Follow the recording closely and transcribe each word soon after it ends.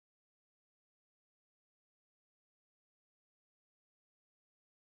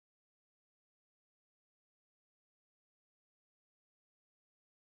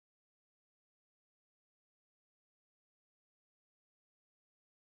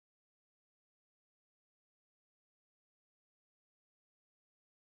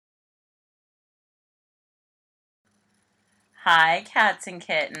Hi, cats and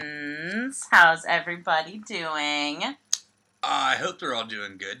kittens. How's everybody doing? I hope they're all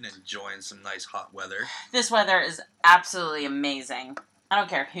doing good and enjoying some nice hot weather. This weather is absolutely amazing. I don't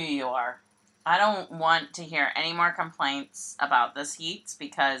care who you are. I don't want to hear any more complaints about this heat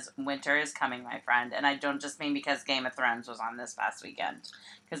because winter is coming, my friend. And I don't just mean because Game of Thrones was on this past weekend.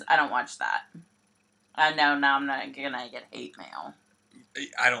 Because I don't watch that. I know now I'm not going to get hate mail.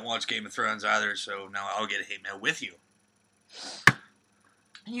 I don't watch Game of Thrones either, so now I'll get hate mail with you.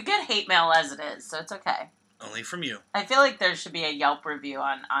 You get hate mail as it is, so it's okay. Only from you. I feel like there should be a Yelp review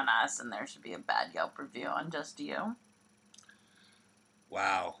on us, and there should be a bad Yelp review on just you.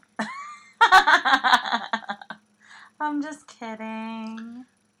 Wow. I'm just kidding.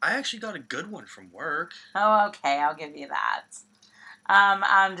 I actually got a good one from work. Oh, okay, I'll give you that.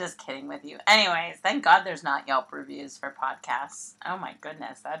 I'm just kidding with you. Anyways, thank God there's not Yelp reviews for podcasts. Oh my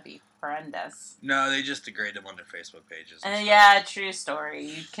goodness, that'd be horrendous. No, they just degrade them on their Facebook pages. Yeah, true story.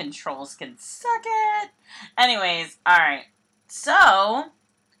 You controls can suck it. Anyways, alright. So,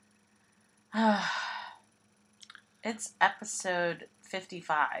 it's episode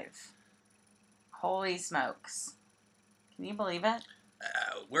 55. Holy smokes. Can you believe it?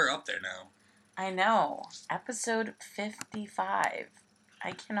 We're up there now. I know. Episode 55.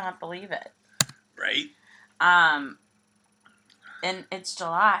 I cannot believe it. Right? And it's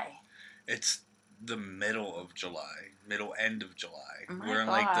July. It's the middle of July. End of July. Oh We're in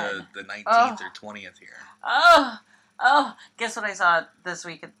God. like the 19th or 20th here. Oh, guess what I saw this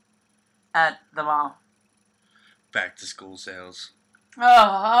week at the mall? Back to school sales.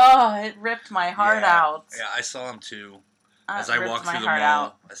 It ripped my heart out. Yeah, I saw them too. It As I ripped walk my through the heart mall,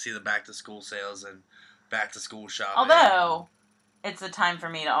 out. I see the back to school sales and back to school shopping. Although, it's the time for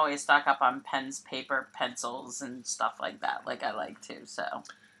me to always stock up on pens, paper, pencils, and stuff like that. Like I like to, so.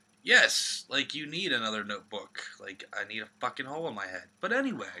 Yes, like you need another notebook. Like I need a fucking hole in my head. But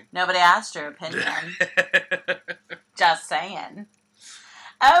anyway. Nobody asked your opinion. Just saying.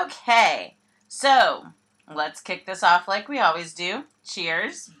 Okay, so let's kick this off like we always do.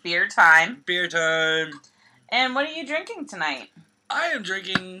 Cheers. Beer time. Beer time. And what are you drinking tonight? I am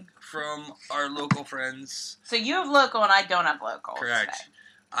drinking from our local friends. So you have local and I don't have local. Correct. Today.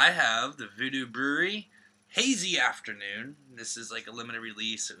 I have the Voodoo Brewery Hazy Afternoon. This is like a limited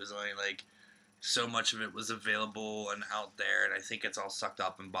release. It was only like so much of it was available and out there, and I think it's all sucked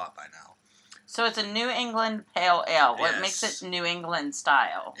up and bought by now. So it's a New England Pale Ale. What Yes. makes it New England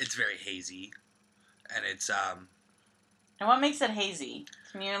style? It's very hazy, and it's And what makes it hazy?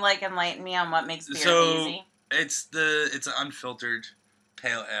 Can you enlighten me on what makes beer hazy? It's an unfiltered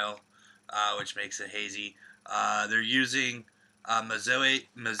pale ale, which makes it hazy. They're using Mosaic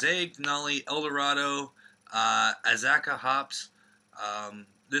Denali, Eldorado, Azacca hops.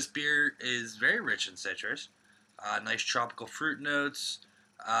 This beer is very rich in citrus. Nice tropical fruit notes.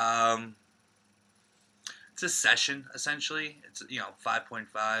 It's a session essentially. It's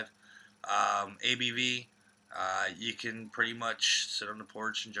 5.5 ABV. You can pretty much sit on the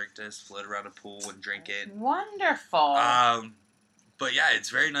porch and drink this, float around a pool and drink it. Wonderful. But yeah, it's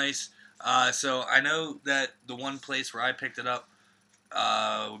very nice. So I know that the one place where I picked it up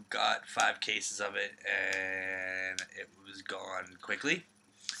got 5 cases of it, and it was gone quickly.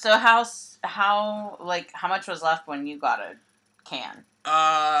 So how much was left when you got a can?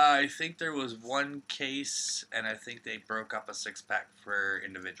 I think there was 1 case, and I think they broke up a 6-pack for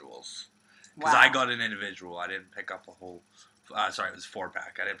individuals. Because I got an individual. I didn't pick up a whole... sorry, it was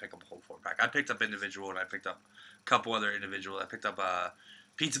 4-pack. I didn't pick up a whole 4-pack. I picked up individual, and I picked up a couple other individual. I picked up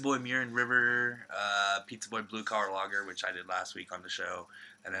Pizza Boy Murin River, Pizza Boy Blue Collar Lager, which I did last week on the show.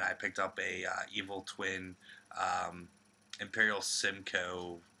 And then I picked up a Evil Twin Imperial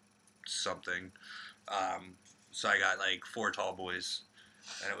Simcoe something. So I got 4 tall boys,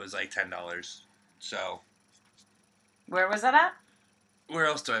 and it was $10. So... Where was that at? Where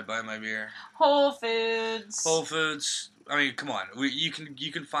else do I buy my beer? Whole Foods. Whole Foods. I mean, come on. You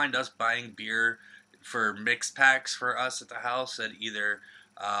can find us buying beer for mix packs for us at the house at either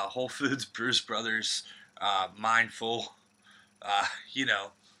Whole Foods, Bruce Brothers, Mindful,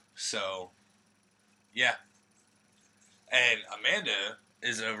 So, yeah. And Amanda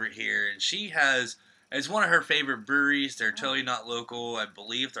is over here, and it's one of her favorite breweries. They're totally not local. I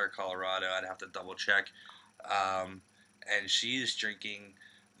believe they're Colorado. I'd have to double check. And she is drinking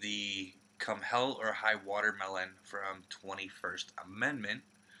the Come Hell or High Watermelon from 21st Amendment,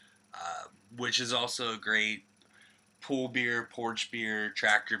 which is also a great pool beer, porch beer,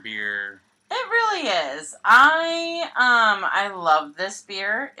 tractor beer. It really is. I love this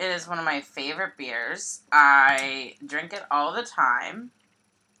beer. It is one of my favorite beers. I drink it all the time.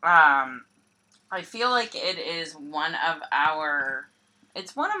 I feel like it is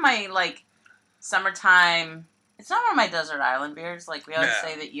it's one of my, like, summertime, it's not one of my desert island beers. Like, we always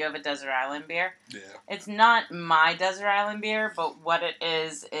say that you have a desert island beer. Yeah. It's not my desert island beer, but what it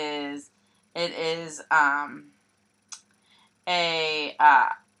is it is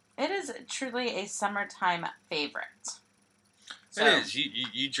truly a summertime favorite. So, it is.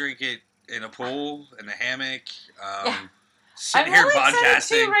 You drink it in a pool, in a hammock, yeah. sitting here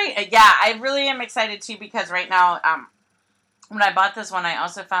podcasting. Too, right? Yeah, I really am excited too because right now, when I bought this one, I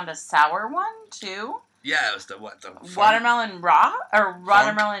also found a sour one too. Yeah, it was the watermelon raw or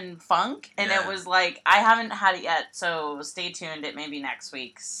watermelon funk, and it was like, I haven't had it yet, so stay tuned. It may be next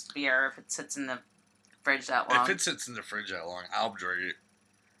week's beer if it sits in the fridge that long. If it sits in the fridge that long, I'll drink it.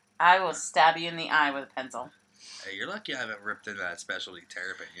 I will stab you in the eye with a pencil. Hey, you're lucky I haven't ripped into that specialty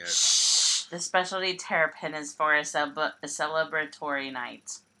terrapin yet. Shh. The specialty terrapin is for a celebratory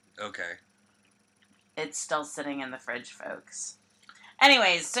night. Okay. It's still sitting in the fridge, folks.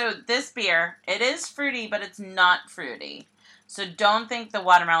 Anyways, so this beer, it is fruity, but it's not fruity. So don't think the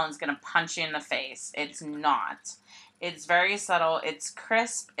watermelon's going to punch you in the face. It's not. It's very subtle. It's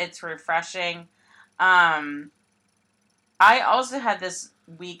crisp. It's refreshing. I also had this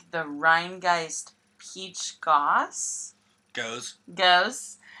week the Rheingeist Peach Goss. Goes.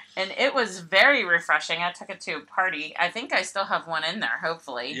 And it was very refreshing. I took it to a party. I think I still have one in there,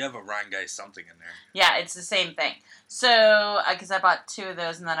 hopefully. You have a Rheingeist something in there. Yeah, it's the same thing. So, because I bought 2 of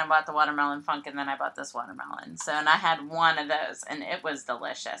those, and then I bought the watermelon funk, and then I bought this watermelon. So, and I had 1 of those, and it was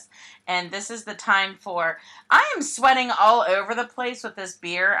delicious. And this is the time for... I am sweating all over the place with this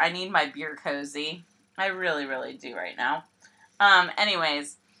beer. I need my beer cozy. I really, really do right now.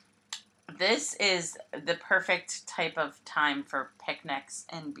 Anyways... This is the perfect type of time for picnics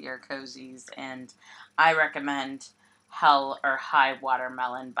and beer cozies, and I recommend Hell or High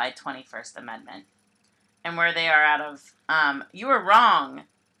Watermelon by 21st Amendment. And where they are out of, you were wrong,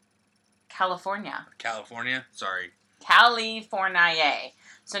 California. California? Sorry. California.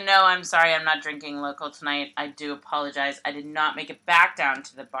 So no, I'm sorry, I'm not drinking local tonight. I do apologize. I did not make it back down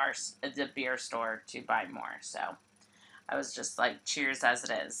to the beer store to buy more, so I was just like, cheers as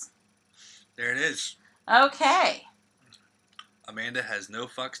it is. There it is. Okay. Amanda has no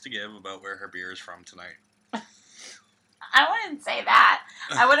fucks to give about where her beer is from tonight. I wouldn't say that.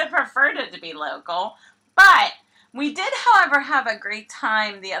 I would have preferred it to be local. But we did, however, have a great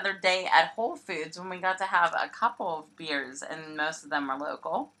time the other day at Whole Foods when we got to have a couple of beers, and most of them were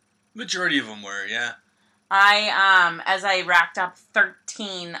local. Majority of them were, yeah. As I racked up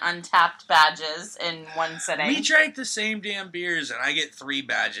 13 Untapped badges in one sitting. We drank the same damn beers, and I get 3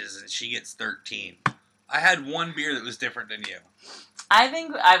 badges, and she gets 13. I had 1 beer that was different than you. I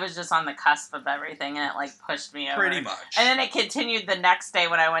think I was just on the cusp of everything, and it, like, pushed me over. Pretty much. And then it continued the next day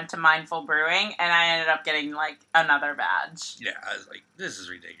when I went to Mindful Brewing, and I ended up getting, like, another badge. Yeah, I was like, this is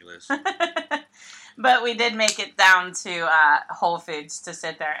ridiculous. But we did make it down to Whole Foods to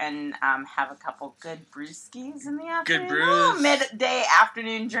sit there and have a couple good brewskis in the afternoon. Good brews. Midday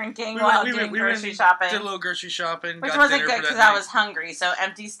afternoon drinking while doing grocery shopping. Did a little grocery shopping. Which wasn't good because I was hungry. So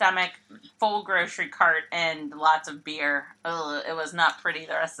empty stomach, full grocery cart, and lots of beer. Ugh, it was not pretty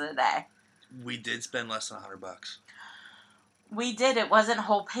the rest of the day. We did spend less than $100. We did. It wasn't a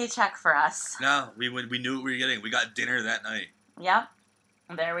whole paycheck for us. No, we knew what we were getting. We got dinner that night. Yep.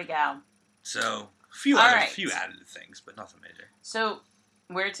 There we go. So... Few added things, but nothing major. So,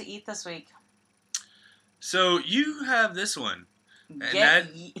 where to eat this week? So, you have this one.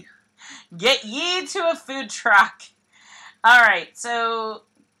 Get ye to a food truck. Alright, so,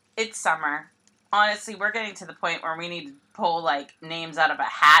 it's summer. Honestly, we're getting to the point where we need to pull, like, names out of a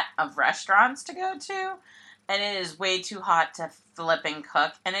hat of restaurants to go to. And it is way too hot to flip and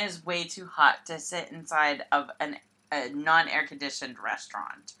cook. And it is way too hot to sit inside of a non-air conditioned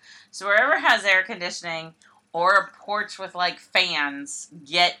restaurant. So wherever has air conditioning or a porch with like fans,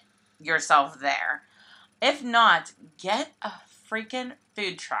 get yourself there. If not, get a freaking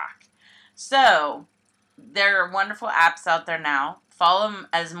food truck. So there are wonderful apps out there now. Follow them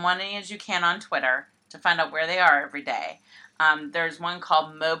as many as you can on Twitter to find out where they are every day. There's one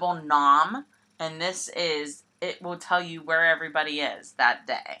called Mobile Nom, and it will tell you where everybody is that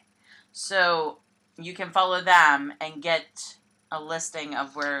day. So you can follow them and get a listing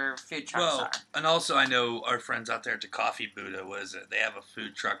of where food trucks are. And also I know our friends out there at the Coffee Buddha, they have a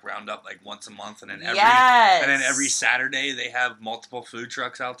food truck roundup like once a month, and then every Saturday they have multiple food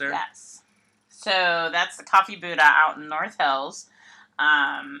trucks out there. Yes. So that's the Coffee Buddha out in North Hills.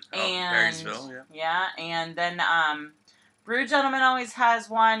 And Marysville, yeah. Yeah, and then Brew Gentleman always has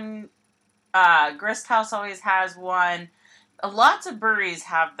one. Grist House always has one. lots of breweries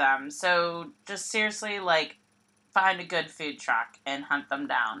have them. So just seriously, like, find a good food truck and hunt them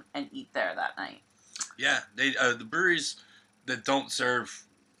down and eat there that night. Yeah, the breweries that don't serve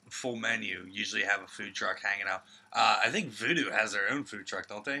full menu usually have a food truck hanging out. I think Voodoo has their own food truck,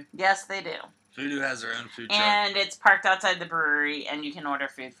 don't they? Yes, they do. Voodoo has their own food truck. And it's parked outside the brewery, and you can order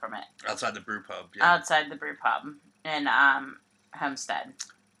food from it. Outside the brew pub, yeah. Outside the brew pub in Homestead.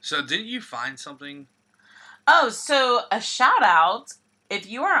 So didn't you find something? Oh, so a shout out. If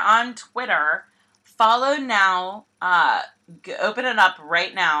you are on Twitter, follow now, open it up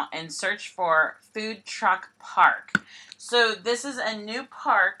right now and search for Food Truck Park. So this is a new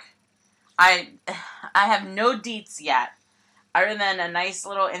park. I have no deets yet, other than a nice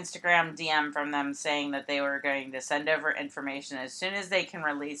little Instagram DM from them saying that they were going to send over information as soon as they can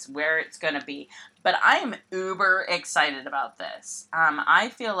release where it's going to be. But I am uber excited about this. I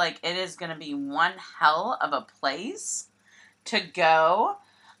feel like it is going to be one hell of a place to go.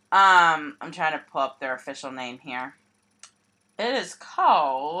 I'm trying to pull up their official name here. It is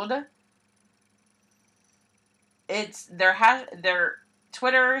called... Their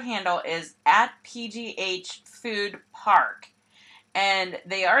Twitter handle is @PGH Food Park. And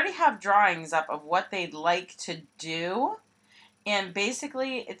they already have drawings up of what they'd like to do. And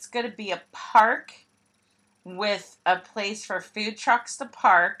basically, it's going to be a park with a place for food trucks to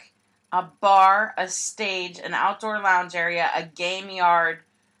park, a bar, a stage, an outdoor lounge area, a game yard,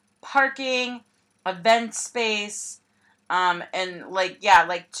 parking, event space, and like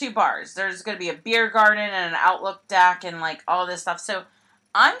 2 bars. There's going to be a beer garden and an outlook deck and like all this stuff. So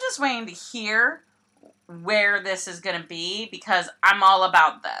I'm just waiting to hear where this is going to be because I'm all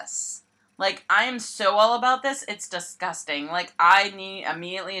about this. Like, I am so all about this, it's disgusting. Like,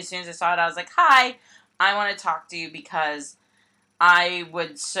 immediately as soon as I saw it, I was like, hi, I want to talk to you because I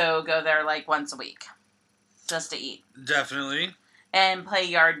would so go there like once a week just to eat. Definitely. And play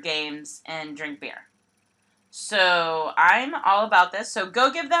yard games and drink beer. So I'm all about this. So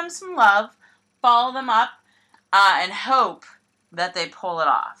go give them some love, follow them up, and hope that they pull it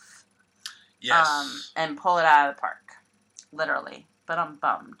off. Yes. And pull it out of the park. Literally. But I'm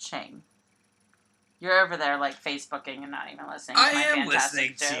ching. You're over there like Facebooking and not even listening to my fantastic jokes. I am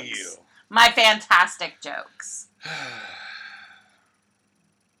listening to you. My fantastic jokes.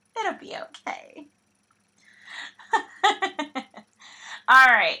 It'll be okay.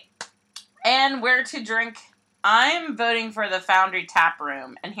 Alright. And where to drink? I'm voting for the Foundry Tap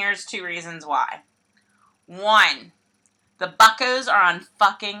Room, and here's 2 reasons why. 1, the buckos are on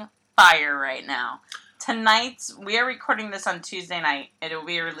fucking fire right now. We are recording this on Tuesday night. It will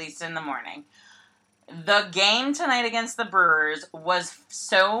be released in the morning. The game tonight against the Brewers was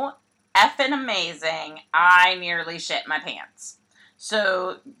so effing amazing, I nearly shit my pants.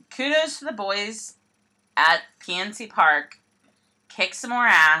 So, kudos to the boys at PNC Park. Kick some more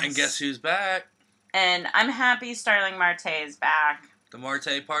ass. And guess who's back? And I'm happy Starling Marte is back. The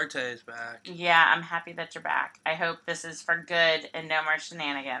Marte Parte is back. Yeah, I'm happy that you're back. I hope this is for good and no more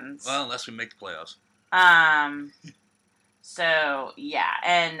shenanigans. Well, unless we make the playoffs. So, yeah.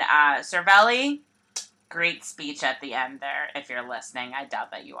 And Cervelli, great speech at the end there. If you're listening, I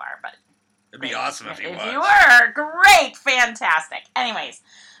doubt that you are, but... It'd be awesome if you was. If you were, great, fantastic. Anyways,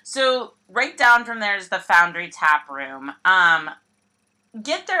 so right down from there is the Foundry Tap Room.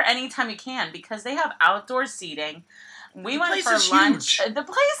 Get there anytime you can because they have outdoor seating. We went for lunch. Huge. The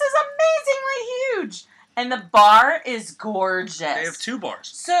place is amazingly huge. And the bar is gorgeous. They have 2 bars.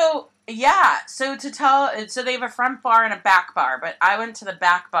 So, yeah. So they have a front bar and a back bar. But I went to the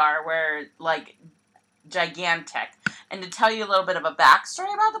back bar where, like, gigantic. And to tell you a little bit of a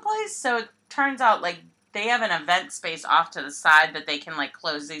backstory about the place, so it turns out, like, they have an event space off to the side that they can, like,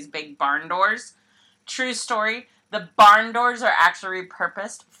 close these big barn doors. True story. The barn doors are actually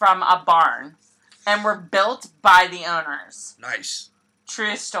repurposed from a barn and were built by the owners. Nice.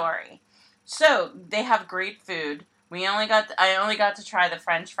 True story. So, they have great food. I only got to try the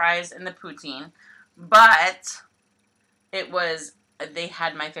French fries and the poutine, but they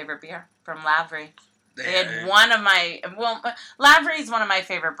had my favorite beer from Lavery. They had Lavery's one of my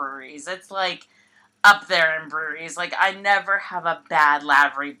favorite breweries. It's like up there in breweries. Like, I never have a bad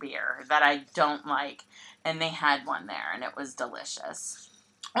Lavery beer that I don't like. And they had one there, and it was delicious.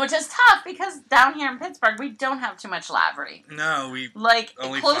 Which is tough, because down here in Pittsburgh, we don't have too much Lavery. No, we like,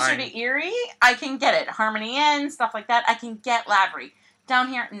 closer to Erie, I can get it. Harmony Inn, stuff like that, I can get Lavery. Down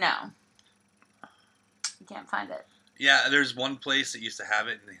here, no. You can't find it. Yeah, there's one place that used to have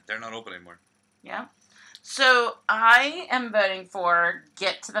it, and they're not open anymore. Yeah. So, I am voting for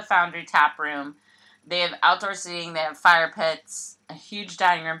get to the Foundry Tap Room. They have outdoor seating, they have fire pits, a huge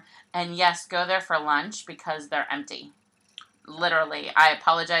dining room, and yes, go there for lunch because they're empty. literally, I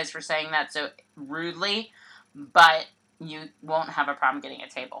apologize for saying that so rudely, but you won't have a problem getting a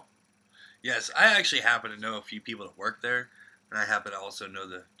table. Yes, I actually happen to know a few people that work there, and I happen to also know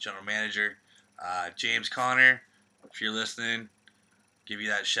the general manager, James Connor. If you're listening, give you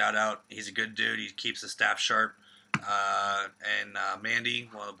that shout out. He's a good dude. He keeps the staff sharp. And Mandy,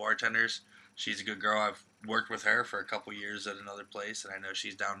 one of the bartenders, she's a good girl. I've worked with her for a couple years at another place, and I know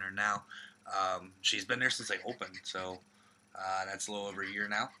she's down there now. She's been there since they opened, so that's a little over a year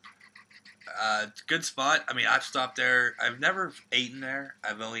now. Good spot. I mean, I've stopped there. I've never eaten there.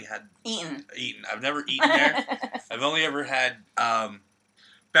 I've only had Eaten. I've never eaten there. I've only ever had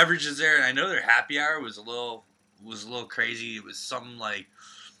beverages there, and I know their happy hour was a little crazy. It was something like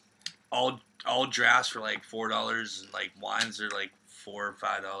all drafts for like $4, and like wines are like $4 or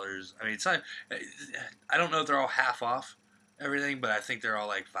 $5. I mean, it's not. I don't know if they're all half off everything, but I think they're all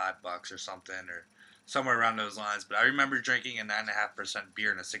like $5 or something, or somewhere around those lines. But I remember drinking a 9.5%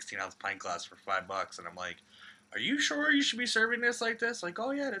 beer in a 16-ounce pint glass for $5, and I'm like, "Are you sure you should be serving this like this?" Like,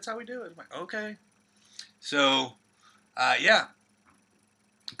 "Oh yeah, that's how we do it." I'm like, "Okay." So, yeah,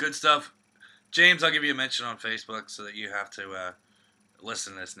 good stuff. James, I'll give you a mention on Facebook so that you have to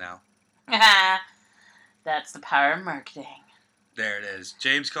listen to this now. That's the power of marketing. There it is.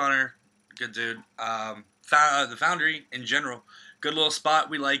 James Connor, good dude. The Foundry in general, good little spot.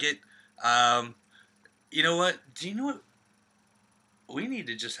 We like it. You know what? Do you know what? We need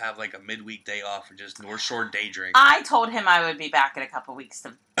to just have like a midweek day off and just North Shore day drink. I told him I would be back in a couple weeks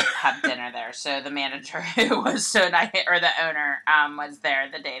to have dinner there. So the manager who was so nice, or the owner, was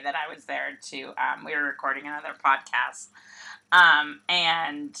there the day that I was there too. We were recording another podcast.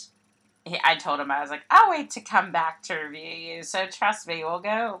 And I told him, I was like, I'll wait to come back to review you. So trust me, we'll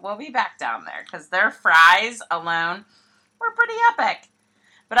be back down there. Because their fries alone were pretty epic.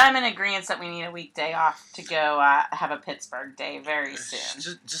 But I'm in agreement that we need a weekday off to go have a Pittsburgh day very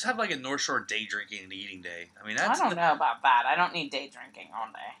soon. Just have like a North Shore day drinking and eating day. I mean, I don't know about that. I don't need day drinking all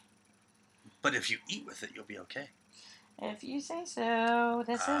day. But if you eat with it, you'll be okay. If you say so.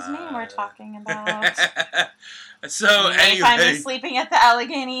 This is me we're talking about. So, anyway. If I'm sleeping at the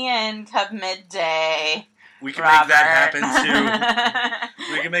Allegheny Inn come midday. We can make that happen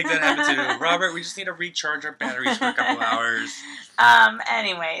too. We can make that happen too. Robert, we just need to recharge our batteries for a couple hours.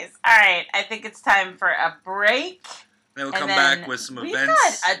 Anyways, alright. I think it's time for a break. Then we'll come back with some events. We've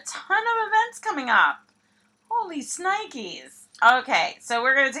got a ton of events coming up. Holy snikes. Okay, so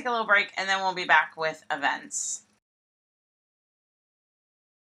we're going to take a little break and then we'll be back with events.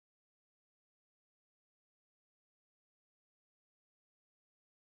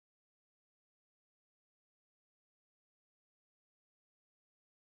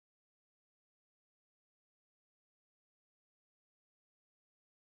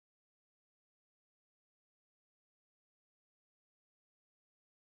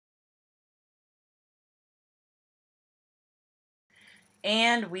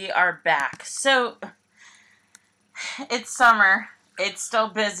 And we are back. So, it's summer. It's still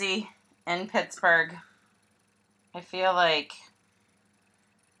busy in Pittsburgh. I feel like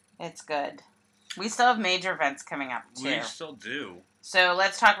it's good. We still have major events coming up, too. We still do. So,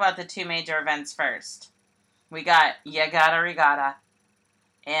 let's talk about the two major events first. We got Yagata Regatta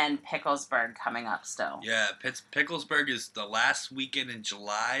and Picklesburg coming up still. Yeah, Picklesburg is the last weekend in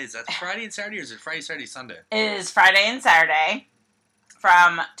July. Is that Friday and Saturday, or is it Friday, Saturday, Sunday? It is Friday and Saturday.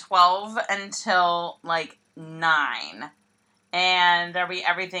 From 12 until, 9. And there'll be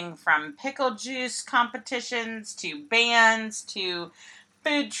everything from pickle juice competitions, to bands, to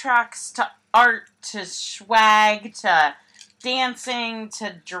food trucks, to art, to swag, to dancing,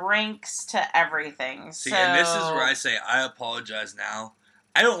 to drinks, to everything. See, and this is where I say, I apologize now.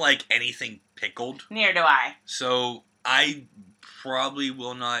 I don't like anything pickled. Neither do I. So, I probably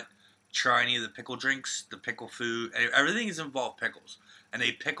will not try any of the pickle drinks, the pickle food. Everything is involved pickles. And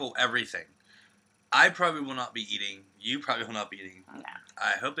they pickle everything. I probably will not be eating. You probably will not be eating. No.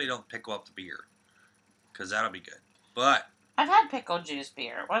 I hope they don't pickle up the beer. Because that'll be good. But I've had pickle juice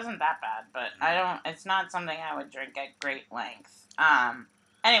beer. It wasn't that bad. But it's not something I would drink at great length.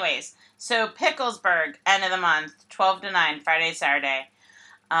 Anyways. So Picklesburg, end of the month. 12 to 9. Friday, Saturday.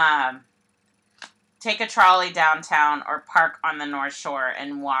 Take a trolley downtown or park on the North Shore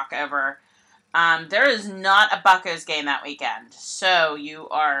and walk over. There is not a Buccos game that weekend, so you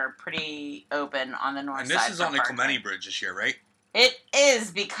are pretty open on the north side. And this is on the Clemente Bridge this year, right? It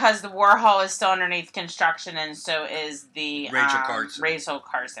is, because the Warhol is still underneath construction, and so is the Rachel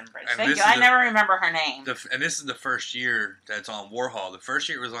Carson Bridge. And thank you. I never remember her name. And this is the first year that's on Warhol. The first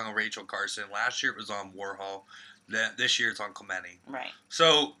year it was on Rachel Carson. Last year it was on Warhol. This year it's on Clemente. Right.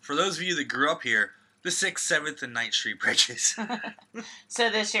 So, for those of you that grew up here, The 6th, 7th, and 9th Street bridges. So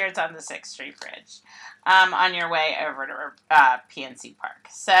this year it's on the 6th Street Bridge. On your way over to PNC Park.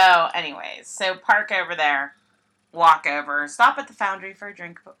 So anyways, so park over there. Walk over. Stop at the Foundry for a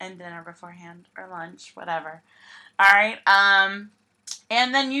drink and dinner beforehand. Or lunch. Whatever. Alright.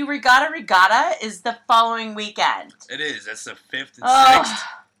 And then Regatta is the following weekend. It is. That's the 5th and 6th.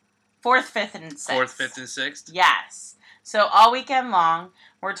 4th, 5th, and 6th. 4th, 5th, and 6th? Yes. So all weekend long,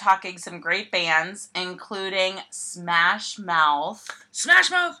 we're talking some great bands, including Smash Mouth. Smash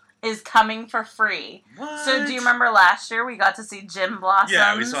Mouth is coming for free. What? So do you remember last year we got to see Gin Blossoms?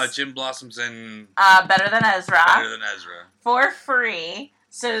 Yeah, we saw Gin Blossoms and Better Than Ezra. Better Than Ezra. For free.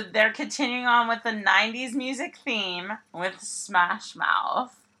 So they're continuing on with the 90s music theme with Smash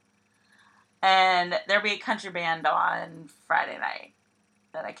Mouth. And there'll be a country band on Friday night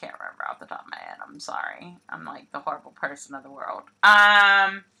that I can't remember off the top of my head. I'm sorry. I'm like the horrible person of the world.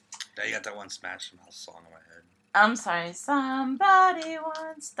 Yeah, you got that one Smash Mouth song in my head. I'm sorry. Somebody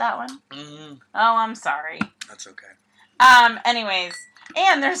wants that one. Mm-hmm. Oh, I'm sorry. That's okay. Anyways,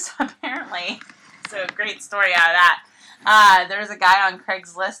 and there's apparently, so great story out of that. There's a guy on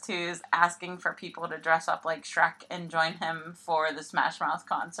Craigslist who's asking for people to dress up like Shrek and join him for the Smash Mouth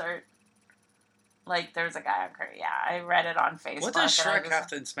concert. Like, there's a guy on Craigslist. Yeah, I read it on Facebook. What does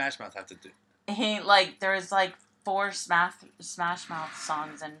Shrek and Smash Mouth have to do? There's 4 Smash Mouth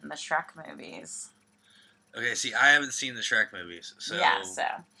songs in the Shrek movies. Okay, see, I haven't seen the Shrek movies, so... Yeah, so,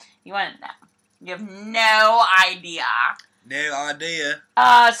 you want to know. You have no idea. No idea.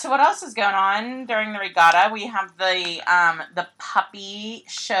 So what else is going on during the regatta? We have the puppy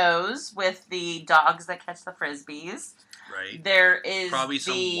shows with the dogs that catch the frisbees. Right. There is probably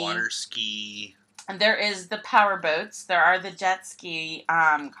some water ski. And there is the power boats. There are the jet ski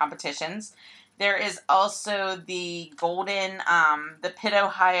competitions. There is also the the Pitt,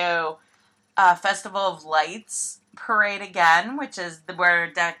 Ohio Festival of Lights parade again, which is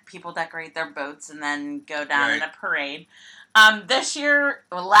where people decorate their boats and then go down in a parade. This year,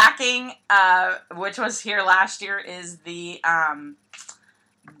 lacking, which was here last year, is the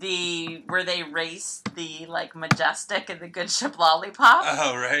where they race the Majestic and the Good Ship Lollipop.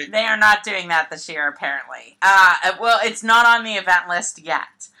 Oh, right. They are not doing that this year, apparently. Well, it's not on the event list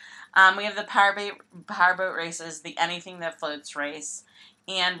yet. We have the powerboat races, the Anything That Floats race,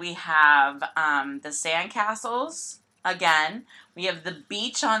 and we have the sandcastles again. We have the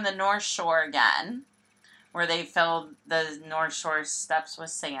beach on the North Shore again, where they filled the North Shore steps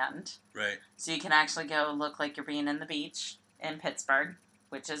with sand. Right. So you can actually go look like you're being in the beach in Pittsburgh,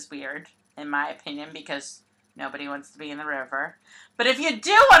 which is weird, in my opinion, because nobody wants to be in the river. But if you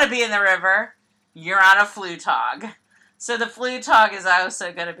do want to be in the river, you're on a Flutog. So the Flutog is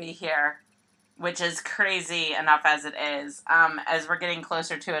also going to be here, which is crazy enough as it is. As we're getting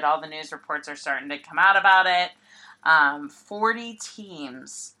closer to it, all the news reports are starting to come out about it. 40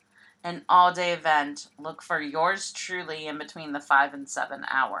 teams, an all-day event. Look for yours truly in between the 5 and 7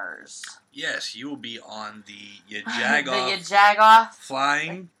 hours. Yes, you will be on the Yajagoff, the Yajagoff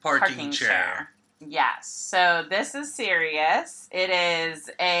flying parking chair. Yes, so this is serious. It is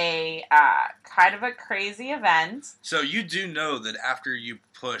a kind of a crazy event. So you do know that after you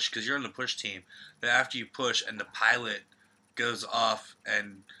push, because you're on the push team, that after you push and the pilot goes off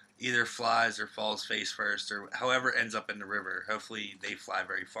and either flies or falls face first or however ends up in the river, hopefully they fly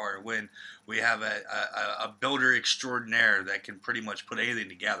very far to win, we have a builder extraordinaire that can pretty much put anything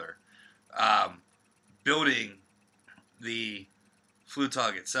together. Building the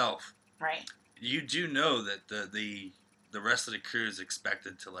Flutog itself. Right. You do know that the rest of the crew is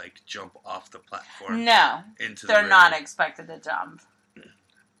expected to jump off the platform. No, into they're not expected to jump.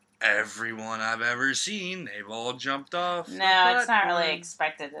 Everyone I've ever seen, they've all jumped off. No, it's not really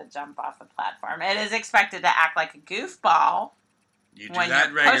expected to jump off the platform. It is expected to act like a goofball. You do when that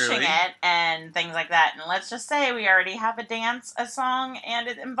you're regularly. Pushing it and things like that. And let's just say we already have a song, and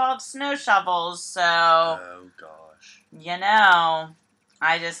it involves snow shovels. So, oh gosh,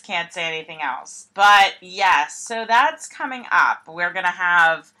 I just can't say anything else. But yes, so that's coming up. We're gonna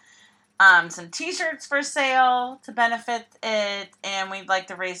have some T-shirts for sale to benefit it, and we'd like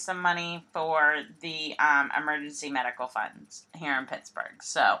to raise some money for the emergency medical funds here in Pittsburgh.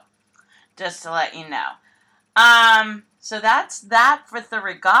 So, just to let you know. So that's that for the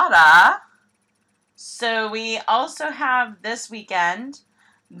regatta. So we also have this weekend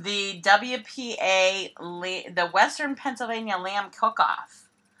the WPA, the Western Pennsylvania Lamb Cook-Off.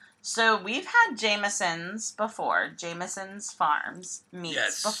 So we've had Jameson's before, Jameson's Farms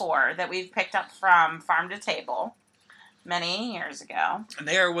meats before, that we've picked up from Farm to Table many years ago. And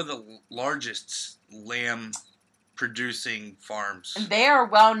they are one of the largest lamb producing farms. They are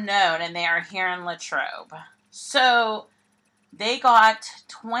well known, and they are here in Latrobe. So they got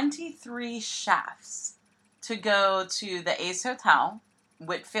 23 chefs to go to the Ace Hotel,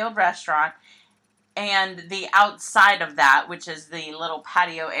 Whitfield Restaurant, and the outside of that, which is the little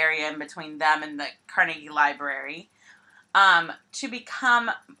patio area in between them and the Carnegie Library, to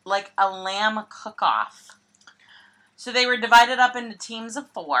become like a lamb cook-off. So they were divided up into teams of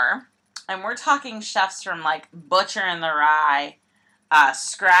 4, and we're talking chefs from like Butcher and the Rye,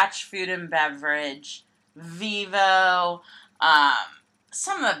 Scratch Food and Beverage, Vivo,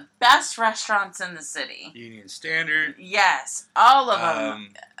 some of the best restaurants in the city. Union Standard. Yes, all of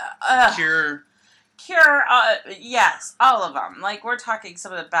them. Cure. Yes, all of them. Like, we're talking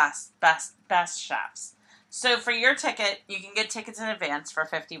some of the best chefs. So for your ticket, you can get tickets in advance for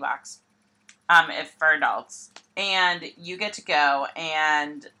 $50, if for adults. And you get to go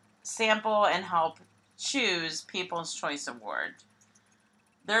and sample and help choose People's Choice Award.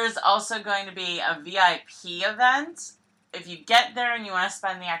 There is also going to be a VIP event. If you get there and you want to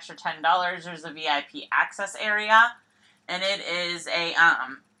spend the extra $10, there's a VIP access area, and it is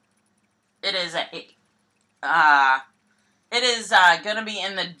going to be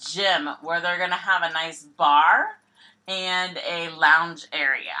in the gym where they're going to have a nice bar and a lounge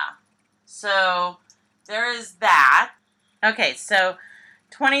area. So there is that. Okay, so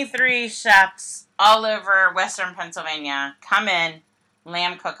 23 chefs all over Western Pennsylvania come in,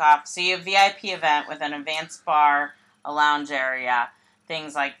 lamb cook-off. So you have VIP event with an advanced bar, a lounge area,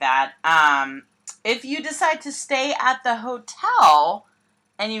 things like that. If you decide to stay at the hotel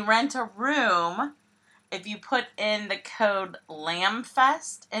and you rent a room, if you put in the code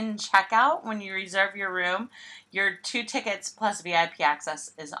LAMBFEST in checkout when you reserve your room, your 2 tickets plus VIP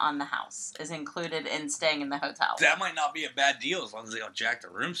access is on the house, is included in staying in the hotel. That might not be a bad deal as long as they don't jack the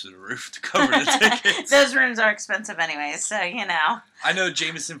rooms to the roof to cover the tickets. Those rooms are expensive anyway, so you know. I know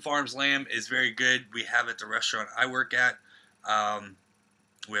Jameson Farms lamb is very good. We have it at the restaurant I work at.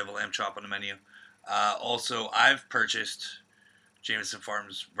 We have a lamb chop on the menu. Also, I've purchased Jameson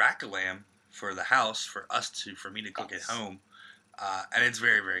Farms rack of lamb for the house for me to cook at home, and it's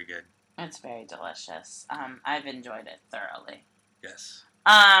very, very good. It's very delicious. I've enjoyed it thoroughly. Yes.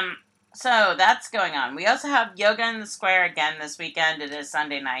 So that's going on. We also have Yoga in the Square again this weekend. It is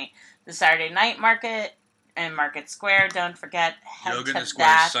Sunday night. The Saturday night market in Market Square. Don't forget, head Yoga to in the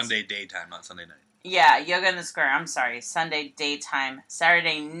Square is Sunday daytime, not Sunday night. Yeah, Yoga in the Square. I'm sorry, Sunday daytime.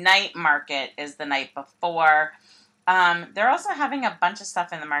 Saturday night market is the night before. They're also having a bunch of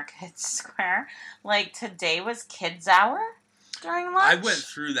stuff in the Market Square. Like, today was Kids Hour during lunch. I went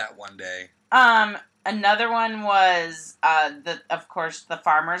through that one day. Another one was, of course, the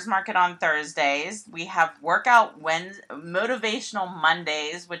Farmers Market on Thursdays. We have Motivational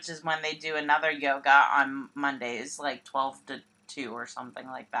Mondays, which is when they do another yoga on Mondays, like 12 to 2 or something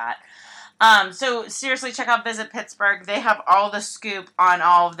like that. So seriously, check out Visit Pittsburgh. They have all the scoop on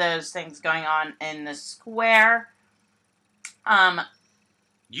all of those things going on in the square.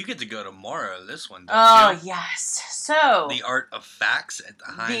 You get to go tomorrow, this one, don't you? Oh, yes. So, The Art of Facts at the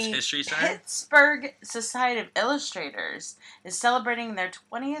Heinz History Center. Pittsburgh Society of Illustrators is celebrating their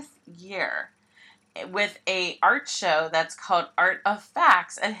 20th year with a art show that's called Art of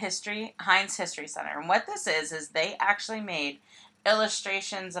Facts at Heinz History Center. And what this is they actually made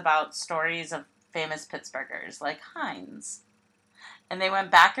illustrations about stories of famous Pittsburghers, like Heinz. And they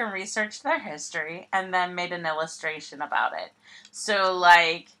went back and researched their history and then made an illustration about it. So,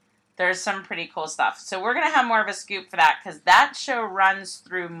 like, there's some pretty cool stuff. So we're going to have more of a scoop for that because that show runs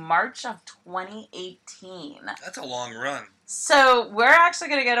through March of 2018. That's a long run. So we're actually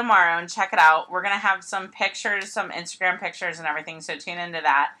going to go tomorrow and check it out. We're going to have some pictures, some Instagram pictures and everything. So tune into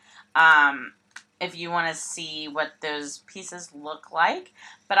that if you want to see what those pieces look like.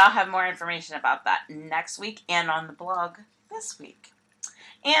 But I'll have more information about that next week and on the blog this week.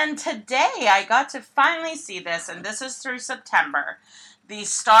 And today I got to finally see this, and this is through September, the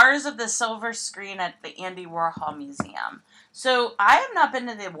Stars of the Silver Screen at the Andy Warhol Museum. So I have not been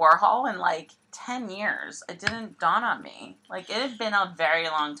to the Warhol in like 10 years. It didn't dawn on me. Like, it had been a very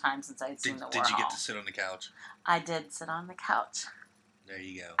long time since I'd seen the Warhol. Did you get to sit on the couch? I did sit on the couch. There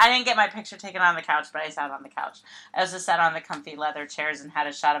you go. I didn't get my picture taken on the couch, but I sat on the couch. I also sat on the comfy leather chairs and had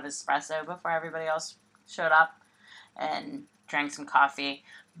a shot of espresso before everybody else showed up and drank some coffee.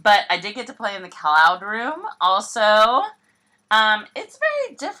 But I did get to play in the Cloud Room also. It's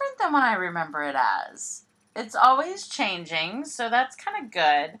very different than what I remember it as. It's always changing, so that's kind of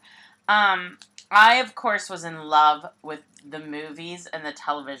good. I, of course, was in love with the movies and the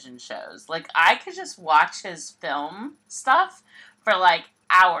television shows. Like, I could just watch his film stuff for, like,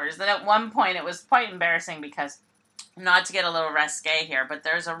 hours. And at one point, it was quite embarrassing because not to get a little risque here, but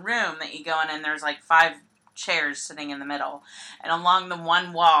there's a room that you go in and there's like 5 chairs sitting in the middle. And along the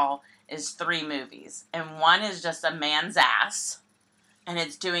one wall is 3 movies. And one is just a man's ass. And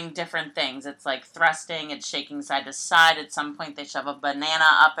it's doing different things. It's like thrusting, it's shaking side to side. At some point they shove a banana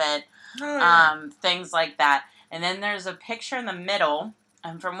up it. Oh, yeah. Things like that. And then there's a picture in the middle.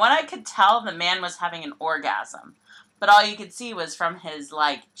 And from what I could tell, the man was having an orgasm. But all you could see was from his,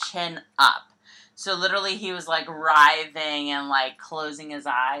 like, chin up. So literally he was, like, writhing and, like, closing his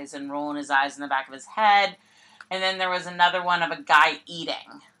eyes and rolling his eyes in the back of his head. And then there was another one of a guy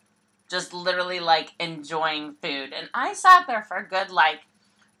eating. Just literally, like, enjoying food. And I sat there for a good, like,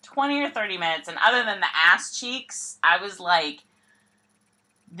 20 or 30 minutes. And other than the ass cheeks, I was like,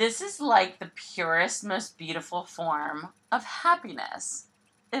 this is, like, the purest, most beautiful form of happiness.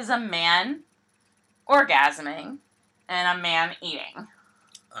 Is a man orgasming and a man eating.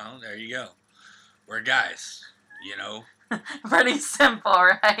 Oh, there you go. We're guys, you know. Pretty simple,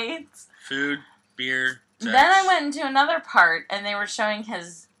 right? Food, beer, sex. Then I went into another part, and they were showing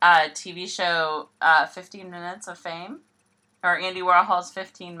his TV show, 15 Minutes of Fame. Or Andy Warhol's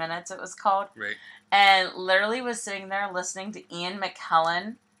 15 Minutes, it was called. Right. And literally was sitting there listening to Ian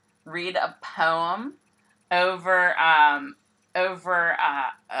McKellen read a poem over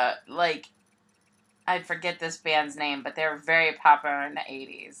like, I forget this band's name, but they were very popular in the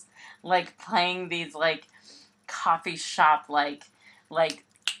 80s. Like, playing these, like, coffee shop, like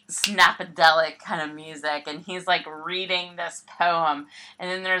snapadelic kind of music, and he's, like, reading this poem,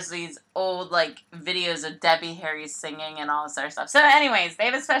 and then there's these old, like, videos of Debbie Harry singing and all this other stuff. So anyways, they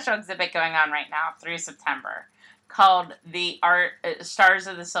have a special exhibit going on right now through September called the Stars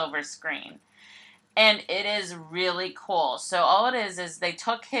of the Silver Screen. And it is really cool. So all it is they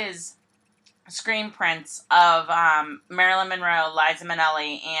took his screen prints of Marilyn Monroe, Liza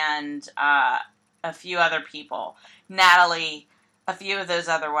Minnelli, and a few other people, Natalie, a few of those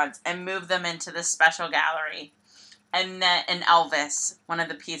other ones, and moved them into this special gallery. And Elvis, one of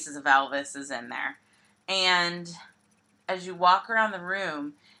the pieces of Elvis is in there. And as you walk around the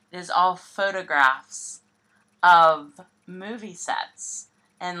room, it is all photographs of movie sets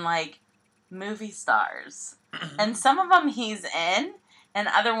and, like, movie stars. And some of them he's in, and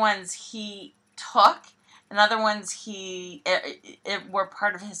other ones he took, and other ones it were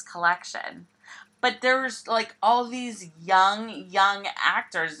part of his collection. But there's, like, all these young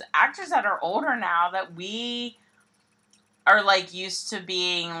actors that are older now that we are, like, used to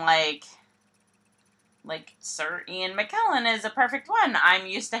being, like Sir Ian McKellen is a perfect one. I'm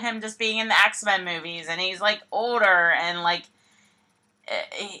used to him just being in the X-Men movies, and he's, like, older, and, like,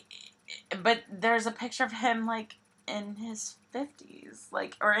 but there's a picture of him, like, in his 50s,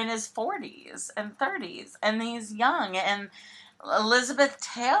 like, or in his 40s and 30s, and he's young, and Elizabeth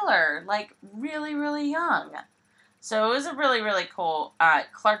Taylor, like, really, really young. So it was a really, really cool.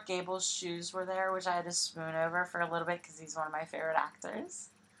 Clark Gable's shoes were there, which I had to swoon over for a little bit because he's one of my favorite actors.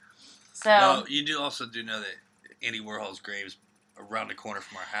 So, well, you also know that Andy Warhol's grave's around the corner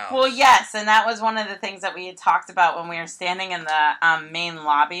from our house. Well, yes, and that was one of the things that we had talked about when we were standing in the main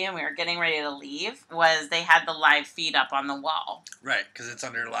lobby and we were getting ready to leave, was they had the live feed up on the wall. Right, because it's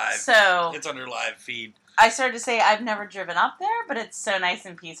under live. So it's under live feed. I started to say I've never driven up there, but it's so nice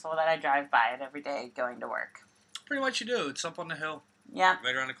and peaceful that I drive by it every day going to work. Pretty much you do. It's up on the hill. Yeah.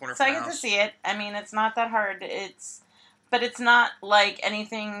 Right around the corner so from I the house. get to see it. I mean, it's not that hard. But it's not, like,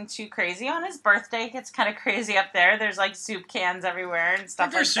 anything too crazy. On his birthday, it gets kind of crazy up there. There's, like, soup cans everywhere and stuff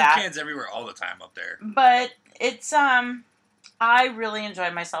like that. There's soup cans everywhere all the time up there. But it's, I really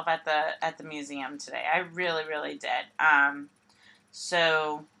enjoyed myself at the museum today. I really, really did.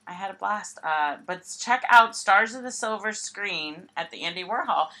 So I had a blast. But check out Stars of the Silver Screen at the Andy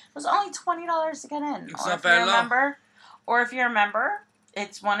Warhol. It was only $20 to get in. It's not bad at all. Or if you're a member,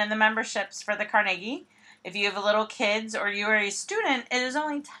 it's one of the memberships for the Carnegie. If you have little kids or you are a student, it is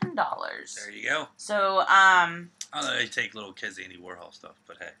only $10. There you go. So, I don't know, they take little kids Andy Warhol stuff,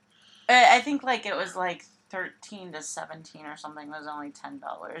 but hey. I think, like, it was, like, 13 to 17 or something. It was only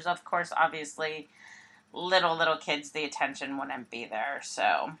 $10. Of course, obviously, little kids, the attention wouldn't be there,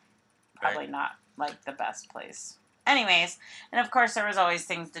 so probably not, like, the best place. Anyways, and of course there was always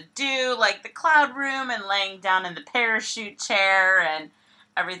things to do, like the cloud room and laying down in the parachute chair and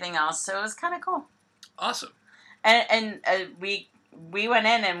everything else, so it was kind of cool. Awesome. And we went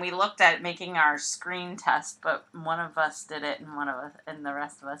in and we looked at making our screen test, but one of us did it and the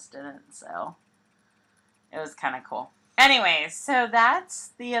rest of us didn't, so it was kind of cool. Anyways, so that's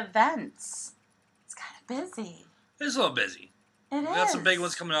the events. It's kind of busy. It's a little busy. We got some big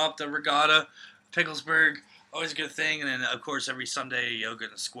ones coming up. The Regatta, Picklesburg, always a good thing. And then, of course, every Sunday, Yoga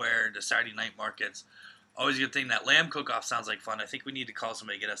in the Square, the Saturday night markets. Always a good thing. That lamb cook-off sounds like fun. I think we need to call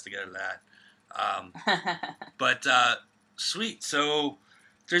somebody to get us to go to that. But sweet. So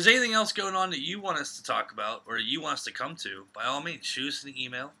if there's anything else going on that you want us to talk about or you want us to come to, by all means, shoot us an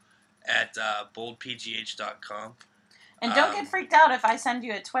email at boldpgh.com. And don't get freaked out if I send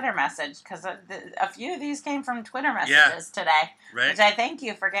you a Twitter message, because a few of these came from Twitter messages today. Right. Which I thank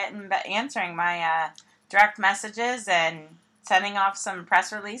you for answering my direct messages and sending off some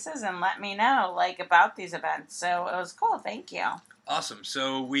press releases and let me know about these events. So it was cool. Thank you. Awesome.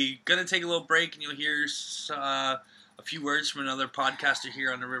 So we're going to take a little break, and you'll hear a few words from another podcaster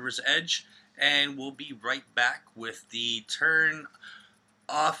here on the River's Edge, and we'll be right back with the turn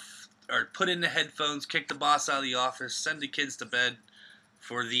off or put in the headphones, kick the boss out of the office, send the kids to bed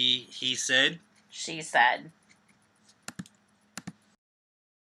for the He Said, She Said.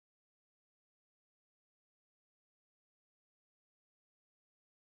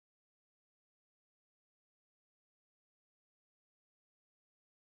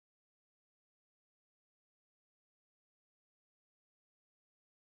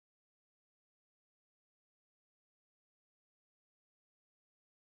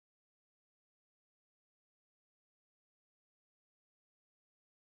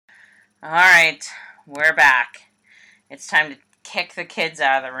 Alright, we're back. It's time to kick the kids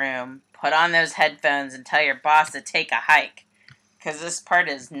out of the room, put on those headphones, and tell your boss to take a hike. Because this part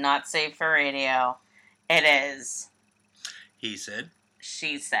is not safe for radio. It is. He Said.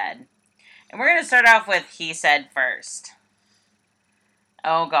 She Said. And we're going to start off with He Said first.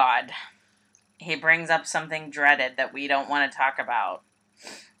 Oh God. He brings up something dreaded that we don't want to talk about.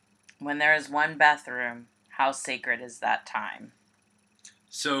 When there is one bathroom, how sacred is that time?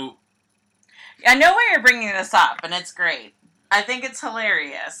 So, I know why you're bringing this up, and it's great. I think it's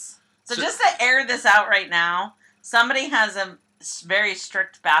hilarious. So just to air this out right now, somebody has a very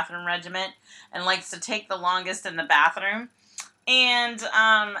strict bathroom regimen and likes to take the longest in the bathroom, and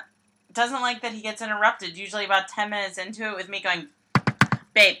doesn't like that he gets interrupted, usually about 10 minutes into it, with me going,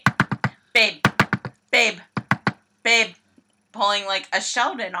 babe, babe, babe, babe, pulling a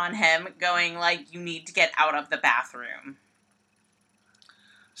Sheldon on him, going you need to get out of the bathroom.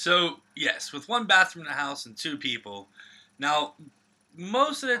 So, yes, with one bathroom in the house and two people. Now,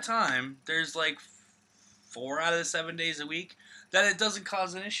 most of the time, there's 4 out of the 7 days a week that it doesn't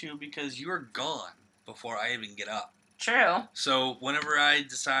cause an issue because you're gone before I even get up. True. So, whenever I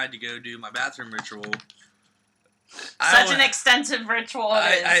decide to go do my bathroom ritual... Such an extensive ritual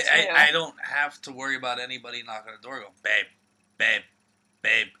it is, too. I don't have to worry about anybody knocking on the door and go,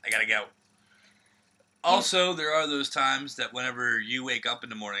 babe, I gotta go. Also, there are those times that whenever you wake up in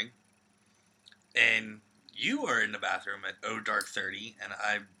the morning and you are in the bathroom at dark 30 and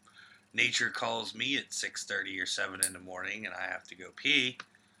nature calls me at 6:30 or 7 in the morning and I have to go pee.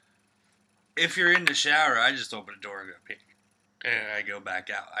 If you're in the shower, I just open the door and go pee. And I go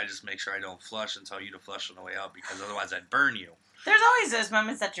back out. I just make sure I don't flush and tell you to flush on the way out because otherwise I'd burn you. There's always those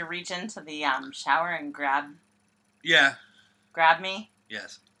moments that you reach into the shower and grab me.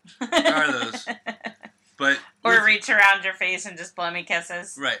 Yes. There are those. Or reach around your face and just blow me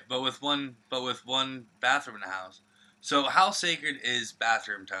kisses. Right, but with one bathroom in the house. So how sacred is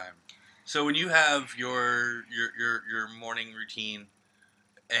bathroom time? So when you have your morning routine,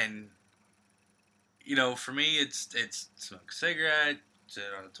 and for me it's smoke a cigarette, sit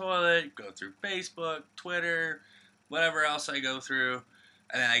on the toilet, go through Facebook, Twitter, whatever else I go through,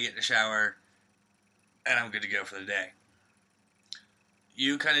 and then I get in the shower, and I'm good to go for the day.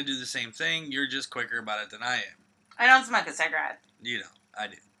 You kind of do the same thing. You're just quicker about it than I am. I don't smoke a cigarette. You don't. I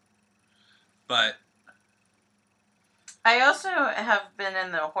do. But I also have been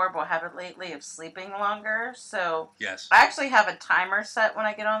in the horrible habit lately of sleeping longer. So yes. I actually have a timer set when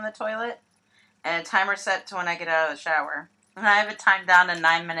I get on the toilet and a timer set to when I get out of the shower. And I have it timed down to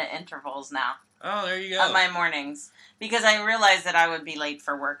 9-minute intervals now. Oh, there you go. Of my mornings. Because I realized that I would be late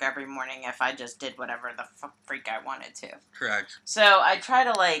for work every morning if I just did whatever the freak I wanted to. Correct. So I try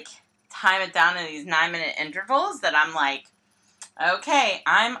to, time it down in these 9-minute intervals that I'm okay,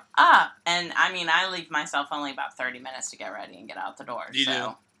 I'm up. And, I leave myself only about 30 minutes to get ready and get out the door. You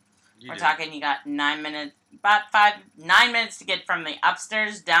do. We're talking you got 9 minutes, 9 minutes to get from the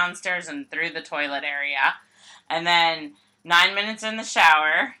upstairs, downstairs, and through the toilet area. And then 9 minutes in the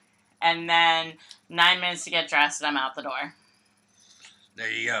shower. And then 9 minutes to get dressed, and I'm out the door.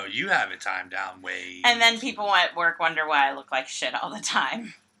 There you go. You have it timed down way. And then people at work wonder why I look like shit all the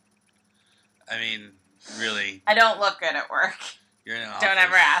time. Really. I don't look good at work. You're in an office. Don't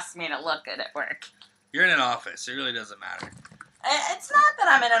ever ask me to look good at work. You're in an office. It really doesn't matter. It's not that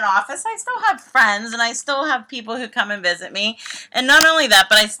I'm in an office. I still have friends, and I still have people who come and visit me. And not only that,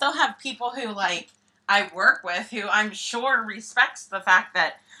 but I still have people who, I work with who I'm sure respects the fact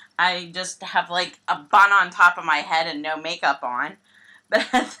that I just have like a bun on top of my head and no makeup on.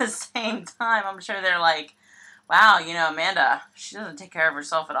 But at the same time, I'm sure they're like, wow, Amanda, she doesn't take care of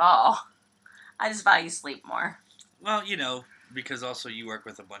herself at all. I just value sleep more. Well, because also you work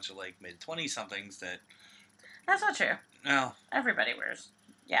with a bunch of like mid-20 somethings that. That's not true. No. Everybody wears,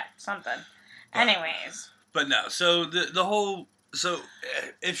 something. Anyways. But no, so the whole, so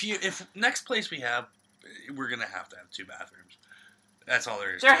if next place we have, we're gonna have to have 2 bathrooms. That's all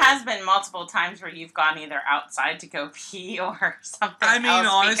there is. There has been multiple times where you've gone either outside to go pee or something.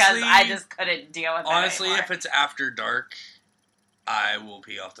 Honestly, because I just couldn't deal with it. Honestly, anymore. if it's after dark, I will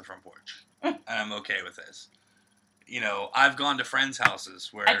pee off the front porch, and I'm okay with this. I've gone to friends'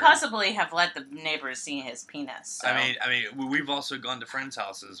 houses where I possibly have let the neighbors see his penis. So. I mean, we've also gone to friends'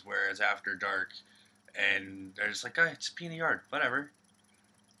 houses where it's after dark, and they're just like, "Oh, just pee in the yard, whatever."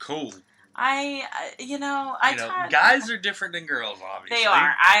 Cool. Guys are different than girls, obviously. They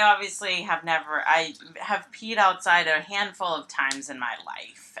are. I obviously have never. I have peed outside a handful of times in my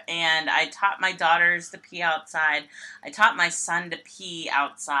life, and I taught my daughters to pee outside. I taught my son to pee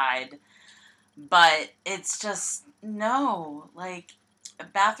outside, but it's just no. Like,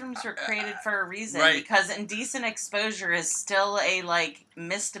 bathrooms were created for a reason, right. Because indecent exposure is still a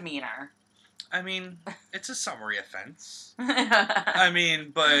misdemeanor. I mean, it's a summary offense. I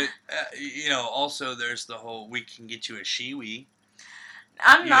mean, but, also there's the whole, we can get you a shiwi.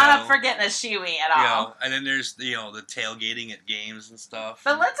 I'm not up for getting a shiwi at all. And then there's, the tailgating at games and stuff.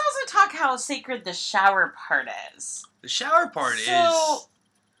 But let's also talk how sacred the shower part is. The shower part is...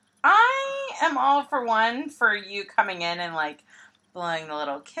 I am all for you coming in and, blowing the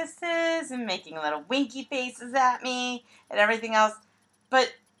little kisses and making little winky faces at me and everything else.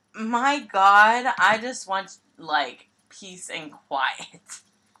 But... my God, I just want, peace and quiet.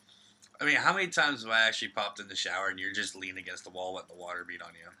 I mean, how many times have I actually popped in the shower and you're just leaning against the wall letting the water beat on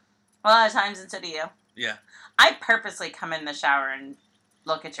you? A lot of times, and so do you. Yeah. I purposely come in the shower and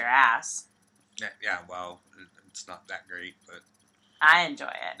look at your ass. Yeah, well, it's not that great, but... I enjoy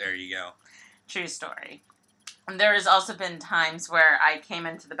it. There you go. True story. And there has also been times where I came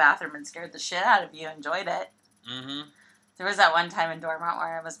into the bathroom and scared the shit out of you, enjoyed it. Mm-hmm. There was that one time in Dormont where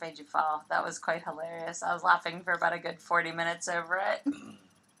I almost made you fall. That was quite hilarious. I was laughing for about a good 40 minutes over it.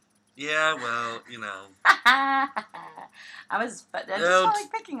 Yeah, well, I just felt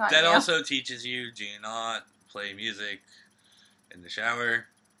like picking on you. That also teaches you, do not play music in the shower.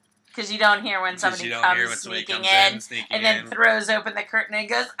 Because you don't hear when somebody comes sneaking in, and then throws open the curtain and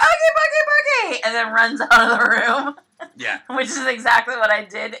goes, "Oogie, boogie, boogie," and then runs out of the room. Yeah. Which is exactly what I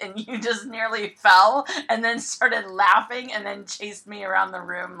did, and you just nearly fell, and then started laughing, and then chased me around the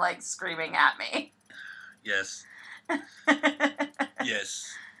room, screaming at me. Yes. Yes.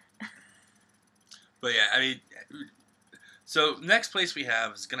 But yeah, I mean, so next place we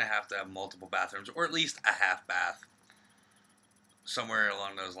have is going to have multiple bathrooms, or at least a half bath. Somewhere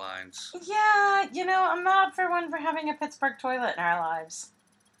along those lines. Yeah, I'm not up for having a Pittsburgh toilet in our lives.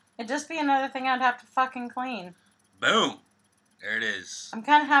 It'd just be another thing I'd have to fucking clean. Boom! There it is. I'm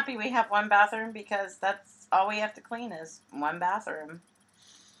kind of happy we have one bathroom because that's all we have to clean is one bathroom.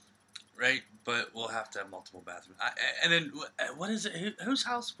 Right, but we'll have to have multiple bathrooms. And then, what is it? Whose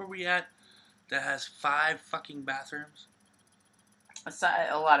house were we at that has 5 fucking bathrooms? So,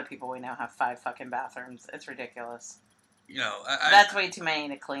 a lot of people we know have 5 fucking bathrooms. It's ridiculous. That's way too many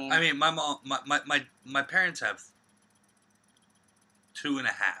to clean. I mean, my mom, my parents have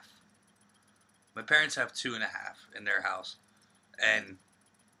 2.5. My parents have 2.5 in their house, and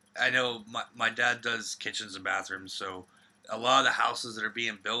I know my dad does kitchens and bathrooms, so a lot of the houses that are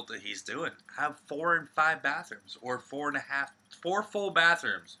being built that he's doing have 4 and 5 bathrooms, or 4.5, 4 full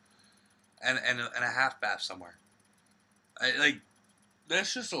bathrooms, and a half bath somewhere.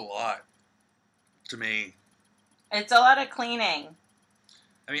 That's just a lot to me. It's a lot of cleaning.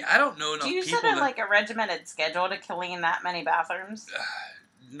 I mean, I don't know enough people. Do you set a regimented schedule to clean that many bathrooms?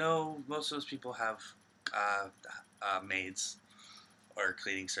 No, most of those people have maids or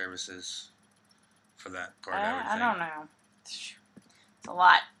cleaning services for that part of everything. I don't know. It's a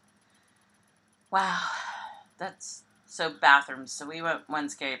lot. Wow. That's... So, bathrooms. So, we went one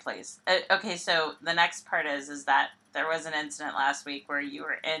scary place. Okay, so the next part is that there was an incident last week where you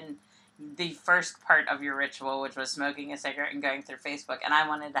were in the first part of your ritual, which was smoking a cigarette and going through Facebook, and I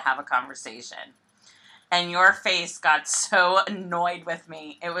wanted to have a conversation. And your face got so annoyed with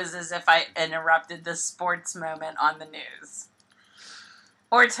me. It was as if I interrupted the sports moment on the news.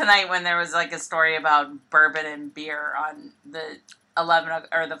 Or tonight when there was a story about bourbon and beer on the 11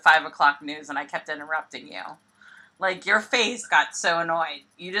 or the 5 o'clock news, and I kept interrupting you. Like, your face got so annoyed.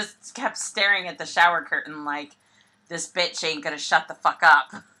 You just kept staring at the shower curtain like, this bitch ain't gonna shut the fuck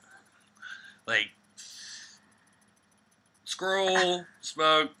up. Like, scroll,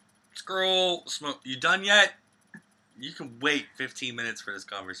 smoke, scroll, smoke. You done yet? You can wait 15 minutes for this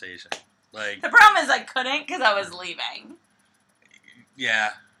conversation. Like, the problem is I couldn't because I was leaving.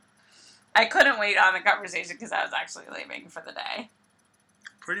 Yeah. I couldn't wait on the conversation because I was actually leaving for the day.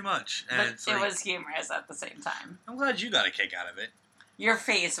 Pretty much. And but it's it like, was humorous at the same time. I'm glad you got a kick out of it. Your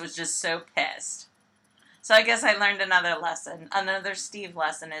face was just so pissed. So I guess I learned another lesson. Another Steve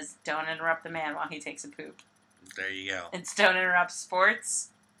lesson is don't interrupt the man while he takes a poop. There you go. It's don't interrupt sports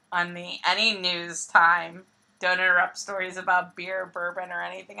on any news time. Don't interrupt stories about beer, bourbon, or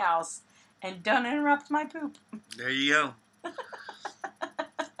anything else. And don't interrupt my poop. There you go.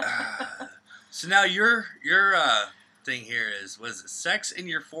 So now your thing here is, was it sex in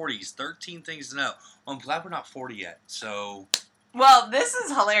your 40s, 13 things to know. Well, I'm glad we're not 40 yet, so... Well, this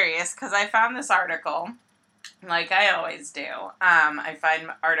is hilarious, because I found this article, like I always do. I find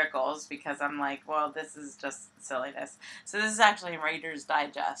articles because I'm like, well, this is just silliness. So this is actually Reader's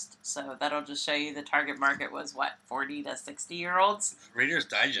Digest, so that'll just show you the target market was, 40 to 60-year-olds? Reader's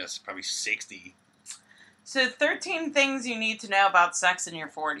Digest, probably 60. So 13 things you need to know about sex in your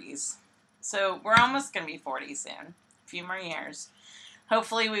 40s. So we're almost going to be 40 soon. A few more years.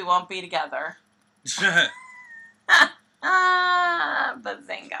 Hopefully we won't be together.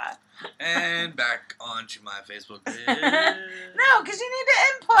 Bazinga. And back onto my Facebook page. No, because you need to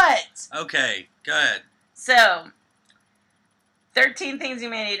input. Okay, go ahead. So, 13 things you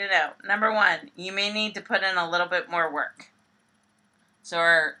may need to know. Number 1, you may need to put in a little bit more work. So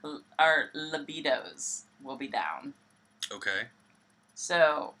our libidos will be down. Okay.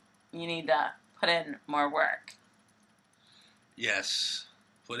 So, you need to put in more work. Yes.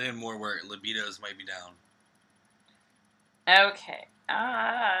 Put in more work. Libidos might be down. Okay.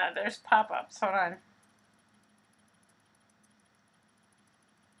 There's pop-ups. Hold on.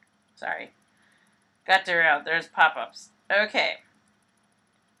 Sorry. Got derailed. There's pop-ups. Okay.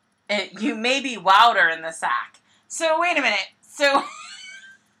 You may be wilder in the sack. So, wait a minute. So...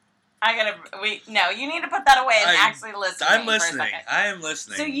 No, you need to put that away and actually listen to me for a second. I am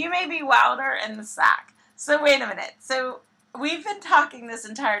listening. So you may be wilder in the sack. So wait a minute. So we've been talking this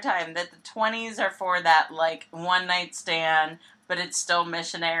entire time that the 20s are for that, like, one-night stand, but it's still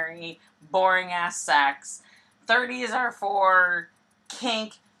missionary, boring-ass sex. 30s are for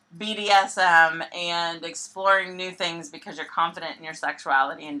kink, BDSM, and exploring new things because you're confident in your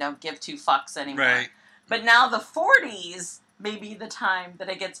sexuality and don't give two fucks anymore. Right. But now the 40s... may be the time that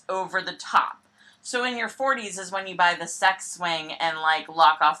it gets over the top. So in your 40s is when you buy the sex swing and, like,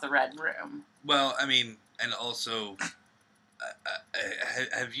 lock off the red room. Well, I mean, and also,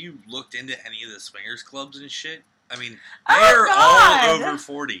 have you looked into any of the swingers clubs and shit? I mean, they're all over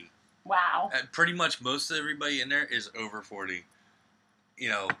 40. Wow. Pretty much most of everybody in there is over 40. You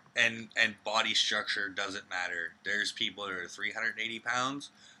know, and body structure doesn't matter. There's people that are 380 pounds.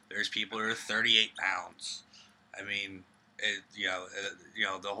 There's people that are 38 pounds. I mean...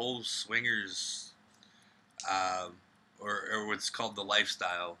 the whole swingers, or what's called the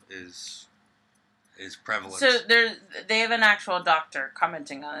lifestyle is prevalent. So they have an actual doctor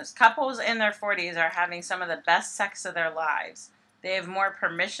commenting on this. Couples in their 40s are having some of the best sex of their lives. They have more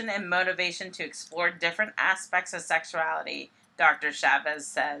permission and motivation to explore different aspects of sexuality, Dr. Chavez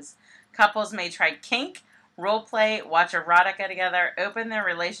says. Couples may try kink, role play, watch erotica together, open their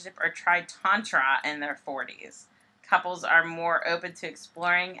relationship, or try tantra in their 40s. Couples are more open to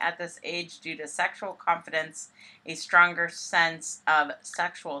exploring at this age due to sexual confidence, a stronger sense of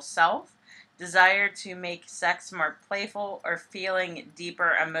sexual self, desire to make sex more playful, or feeling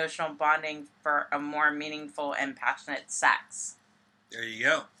deeper emotional bonding for a more meaningful and passionate sex. There you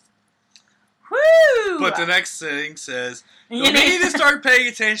go. Woo! But the next thing says, you need to start paying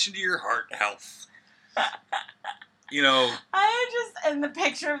attention to your heart health. You know, and the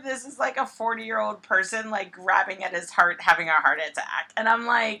picture of this is like a 40-year-old person, like, grabbing at his heart, having a heart attack. And I'm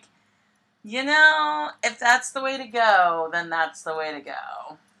like, if that's the way to go, then that's the way to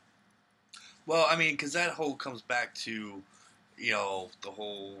go. Well, I mean, because that whole comes back to, the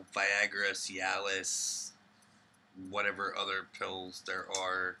whole Viagra, Cialis, whatever other pills there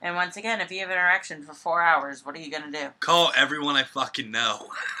are. And once again, if you have an erection for 4 hours, what are you going to do? Call everyone I fucking know.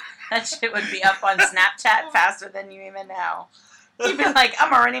 That shit would be up on Snapchat faster than you even know. You'd be like,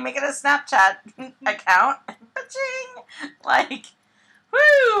 I'm already making a Snapchat account. Ba-ching! Like,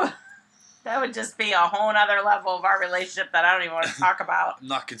 woo! That would just be a whole other level of our relationship that I don't even want to talk about. I'm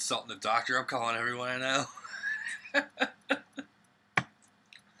not consulting a doctor. I'm calling everyone I know.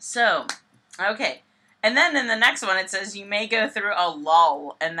 So, okay. And then in the next one, it says you may go through a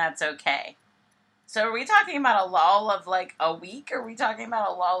lull, and that's okay. So are we talking about a lull of like a week, or are we talking about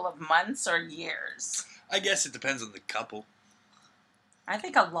a lull of months or years? I guess it depends on the couple. I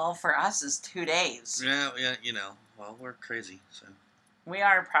think a lull for us is 2 days. Yeah, well, we're crazy, so. We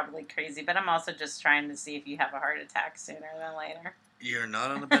are probably crazy, but I'm also just trying to see if you have a heart attack sooner than later. You're not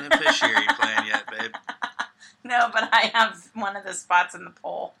on the beneficiary plan yet, babe. No, but I have one of the spots in the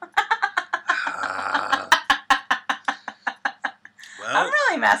poll. Well, I'm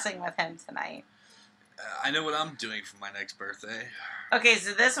really messing with him tonight. I know what I'm doing for my next birthday. Okay,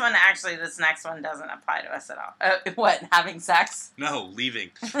 so this next one doesn't apply to us at all. What, having sex? No, leaving.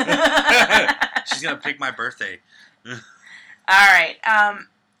 She's going to pick my birthday. Alright,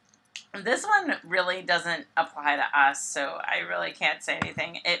 this one really doesn't apply to us, so I really can't say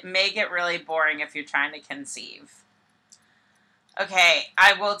anything. It may get really boring if you're trying to conceive. Okay,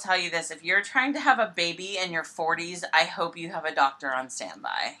 I will tell you this. If you're trying to have a baby in your 40s, I hope you have a doctor on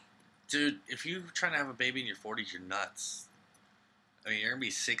standby. Dude, if you're trying to have a baby in your 40s, you're nuts. I mean, you're going to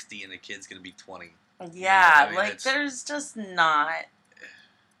be 60 and the kid's going to be 20. Yeah, you know, I mean, there's just not...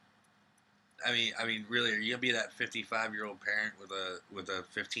 I mean, really, are you gonna be that 55-year-old parent with a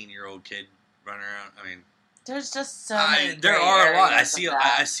 15-year-old kid running around? I mean, there's just so many. There are a lot. I see a lot.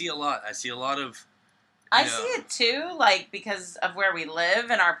 I see a lot of. I see it too, like because of where we live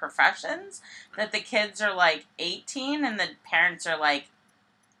and our professions, that the kids are like 18 and the parents are like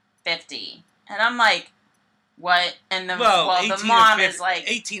 50, and I'm like, what? And the the mom is like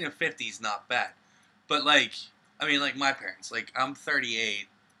 18 and 50 is not bad, but like, I mean, like my parents, like I'm 38.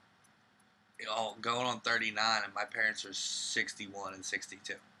 Going on 39, and my parents are 61 and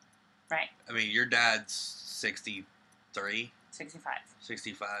 62. Right. I mean, your dad's 63? 65.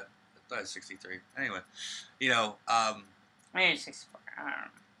 65. I thought it was 63. Anyway, Maybe 64. I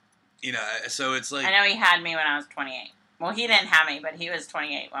don't know. So it's like... I know he had me when I was 28. Well, he didn't have me, but he was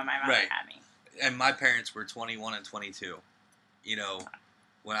 28 when my mother had me. And my parents were 21 and 22,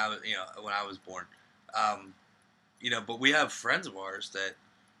 when I was born. But we have friends of ours that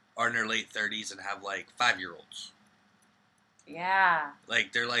are in their late 30s and have, like, 5-year-olds. Yeah.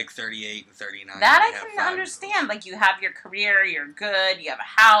 Like, they're, like, 38 and 39. That I can understand. Like, you have your career, you're good, you have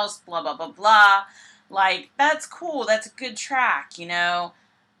a house, blah, blah, blah, blah. Like, that's cool. That's a good track,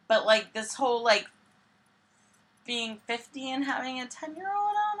 But, like, this whole, like, being 50 and having a 10-year-old, I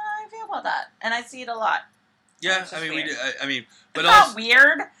don't know how I feel about that. And I see it a lot. Yeah, I mean, weird. But it's not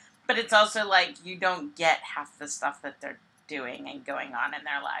weird, but it's also, like, you don't get half the stuff that they're doing and going on in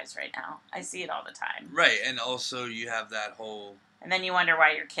their lives right now. I see it all the time. Right, and also you have that whole... And then you wonder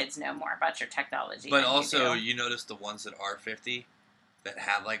why your kids know more about your technology. But also, you notice the ones that are 50 that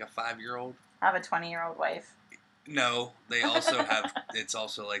have like a 5-year-old. I have a 20-year-old wife. No, they also have... It's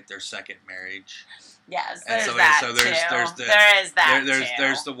also like their second marriage. Yes, there's that too. There is that too.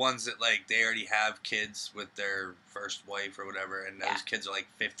 There's the ones that like they already have kids with their first wife or whatever, and those kids are like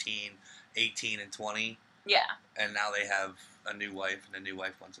 15, 18, and 20. Yeah. And now they have a new wife, and the new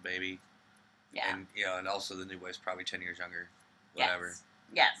wife wants a baby. Yeah. And and also the new wife's probably 10 years younger. Whatever.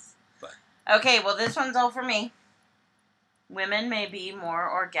 Yes. But okay, well this one's all for me. Women may be more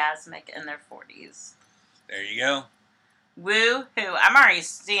orgasmic in their 40s. There you go. Woo-hoo. I'm already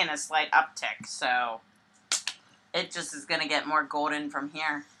seeing a slight uptick, so it just is going to get more golden from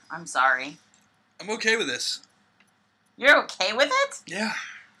here. I'm sorry. I'm okay with this. You're okay with it? Yeah.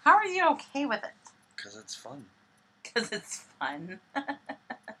 How are you okay with it? Because it's fun. Because it's fun. Well,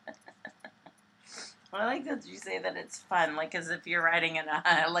 I like that you say that it's fun, like as if you're riding you're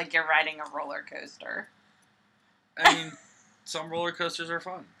riding a roller coaster. I mean, some roller coasters are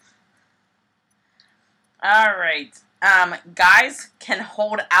fun. All right. Guys can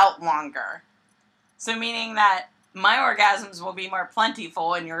hold out longer. So meaning that my orgasms will be more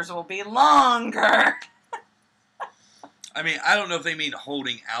plentiful and yours will be longer. I mean, I don't know if they mean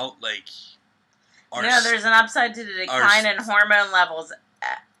holding out like... No, there's an upside to the decline in hormone levels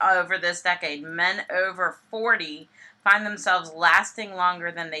over this decade. Men over 40 find themselves lasting longer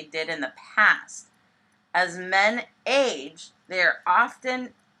than they did in the past. As men age, they are often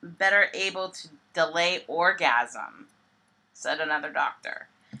better able to delay orgasm, said another doctor.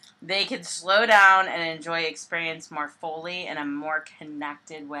 They can slow down and enjoy experience more fully in a more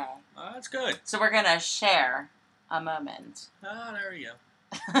connected way. Oh, that's good. So we're going to share a moment. Oh, there we go.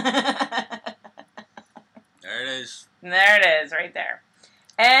 There it is. There it is, right there.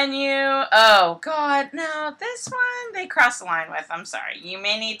 And oh God, no, this one they cross the line with. I'm sorry. You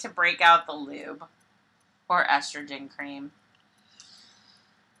may need to break out the lube or estrogen cream.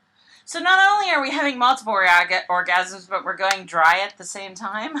 So not only are we having multiple orgasms, but we're going dry at the same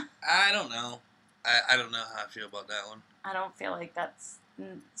time? I don't know. I don't know how I feel about that one. I don't feel like that's...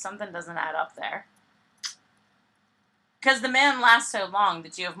 Something doesn't add up there. Because the man lasts so long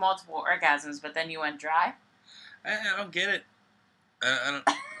that you have multiple orgasms, but then you went dry. I don't get it. I don't.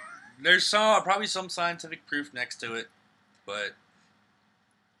 There's probably some scientific proof next to it, but.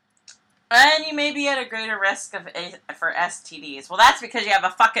 And you may be at a greater risk for STDs. Well, that's because you have a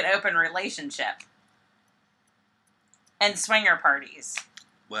fucking open relationship. And swinger parties.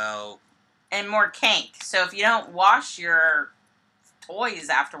 Well. And more kink. So if you don't wash your toys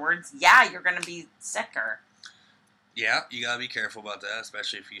afterwards, yeah, you're going to be sicker. Yeah, you gotta be careful about that,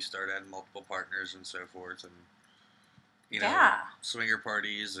 especially if you start adding multiple partners and so forth, and swinger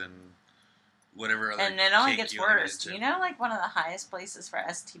parties and whatever other. And it only gets worse. You know, like one of the highest places for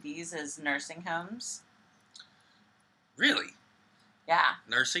STDs is nursing homes. Really? Yeah.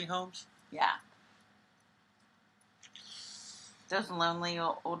 Nursing homes? Yeah. Those lonely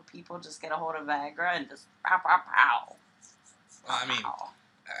old people just get a hold of Viagra and just pow, pow, pow. Well, I mean,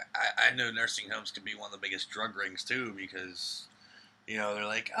 I know nursing homes can be one of the biggest drug rings, too, because, they're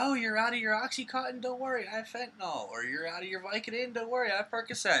like, oh, you're out of your Oxycontin, don't worry, I have fentanyl. Or you're out of your Vicodin, don't worry, I have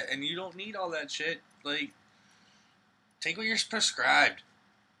Percocet. And you don't need all that shit. Like, take what you're prescribed.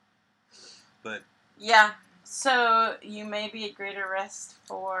 But. Yeah, so you may be at greater risk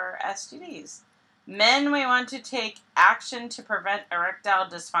for STDs. Men may want to take action to prevent erectile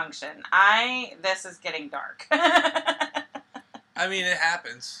dysfunction. This is getting dark. I mean, it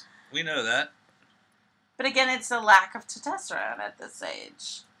happens. We know that. But again, it's the lack of testosterone at this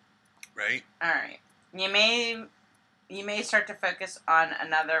age. Right. All right. You may start to focus on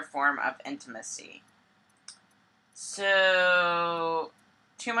another form of intimacy. So,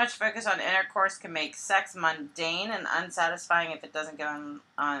 too much focus on intercourse can make sex mundane and unsatisfying if it doesn't go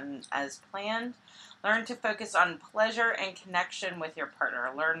on as planned. Learn to focus on pleasure and connection with your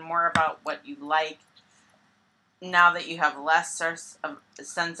partner. Learn more about what you like now that you have less sense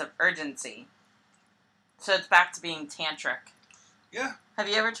of urgency. So it's back to being tantric. Yeah. Have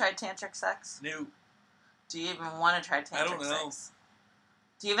you ever tried tantric sex? No. Do you even want to try tantric sex? I don't know.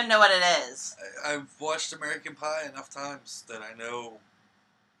 Do you even know what it is? I've watched American Pie enough times that I know,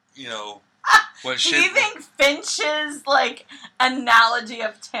 what shit. Do you think Finch's, analogy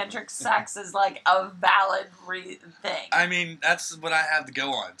of tantric sex is, a valid thing? I mean, that's what I have to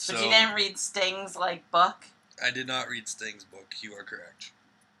go on, so. But you didn't read Sting's, book? I did not read Sting's book. You are correct.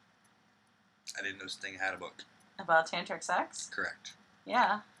 I didn't know Sting had a book. About tantric sex? Correct.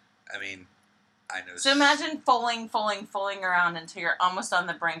 Yeah. I mean, I know. So imagine falling around until you're almost on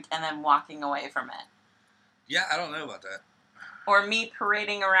the brink and then walking away from it. Yeah, I don't know about that. Or me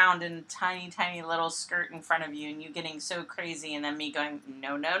parading around in a tiny, tiny little skirt in front of you and you getting so crazy and then me going,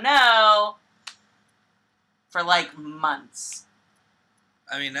 no, no, no, for months.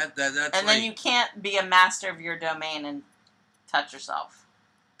 I mean, that's and then you can't be a master of your domain and touch yourself.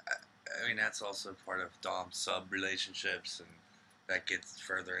 I mean, that's also part of dom-sub relationships, and that gets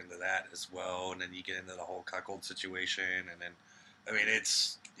further into that as well, and then you get into the whole cuckold situation, and then, I mean,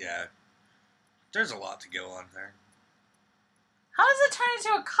 there's a lot to go on there. How does it turn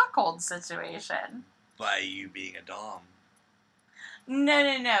into a cuckold situation? By you being a dom.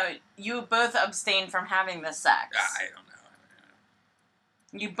 No. You both abstain from having the sex. I don't know.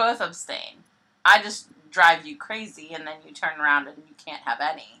 You both abstain. I just drive you crazy, and then you turn around and you can't have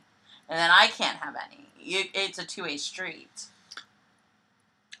any. And then I can't have any. It's a two-way street.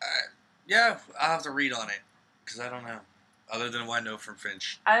 Yeah, I'll have to read on it, because I don't know. Other than what I know from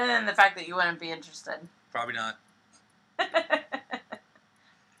Finch. Other than the fact that you wouldn't be interested. Probably not.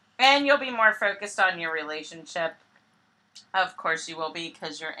 And you'll be more focused on your relationship. Of course you will be,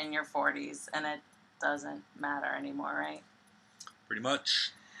 because you're in your 40s, and it doesn't matter anymore, right? Pretty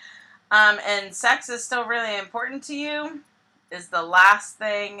much. And sex is still really important to you, is the last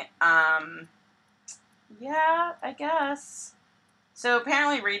thing. Yeah, I guess. So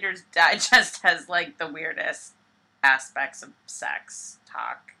apparently Reader's Digest has, the weirdest aspects of sex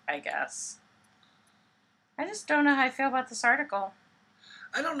talk, I guess. I just don't know how I feel about this article.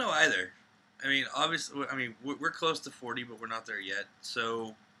 I don't know either. I mean, obviously, we're close to 40, but we're not there yet.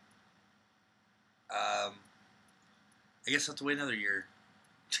 So, I guess I'll have to wait another year.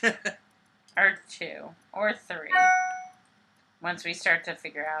 Or 2. Or 3. Once we start to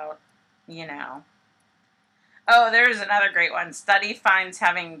figure out, Oh, there's another great one. Study finds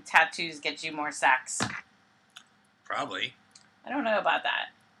having tattoos gets you more sex. Probably. I don't know about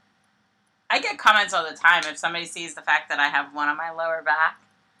that. I get comments all the time if somebody sees the fact that I have one on my lower back.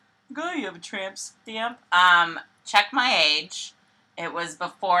 Go, you have a tramp stamp. Check my age. It was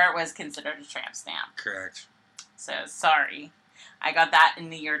before it was considered a tramp stamp. Correct. So, sorry. I got that in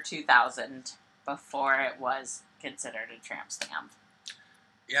the year 2000. before it was considered a tramp stamp.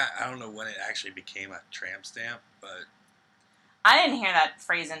 Yeah, I don't know when it actually became a tramp stamp, but I didn't hear that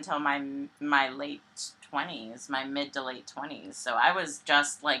phrase until my late 20s, my mid to late 20s. So I was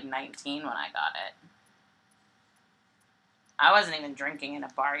just like 19 when I got it. I wasn't even drinking in a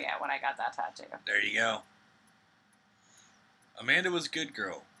bar yet when I got that tattoo. there you go. Amanda was a good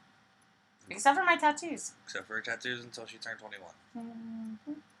girl. Except for my tattoos. Except for her tattoos until she turned 21.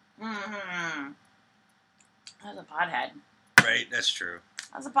 Mm-hmm. I was a pothead. Right, that's true.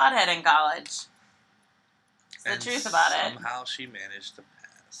 I was a pothead in college. It's the And truth about it. somehow she managed to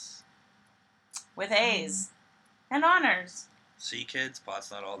pass. With A's. And honors. See, kids, pot's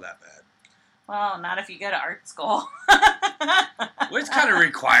not all that bad. Well, not if you go to art school. What's kind of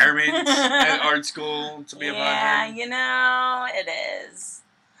requirements at art school to be a pothead? Yeah, you know, it is.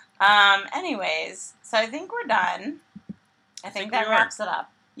 Anyways, so I think we're done. I think that wraps it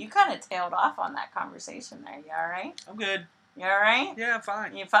up. You kind of tailed off on that conversation there. You alright? I'm good. You alright? Yeah, I'm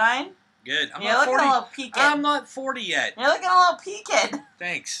fine. You fine? Good. You're looking 40. a little peaked. I'm not 40 yet. You're looking a little peaked.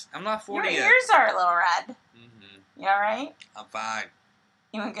 Thanks. I'm not 40 Your yet. ears are a little red. Mm-hmm. You alright? I'm fine.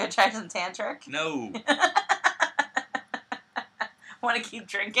 You want to go try some tantric? No. Want to keep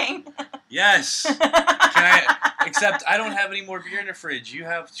drinking? Yes. Can I? Except I don't have any more beer in the fridge. You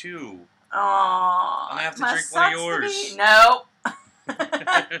have two. Oh, I'm gonna have to drink one of yours. No.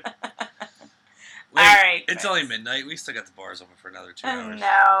 Wait, All right. it's only midnight. We still got the bars open for another 2 hours. No,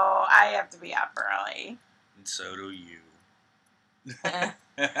 I have to be up early. And so do you. All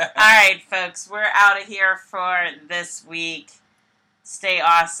right, folks, we're out of here for this week. Stay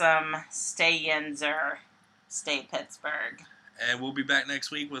awesome. Stay Yinzer. Stay Pittsburgh. And we'll be back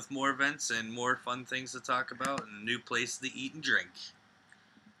next week with more events and more fun things to talk about and a new place to eat and drink.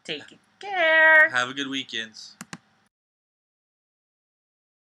 Take care. Have a good weekend.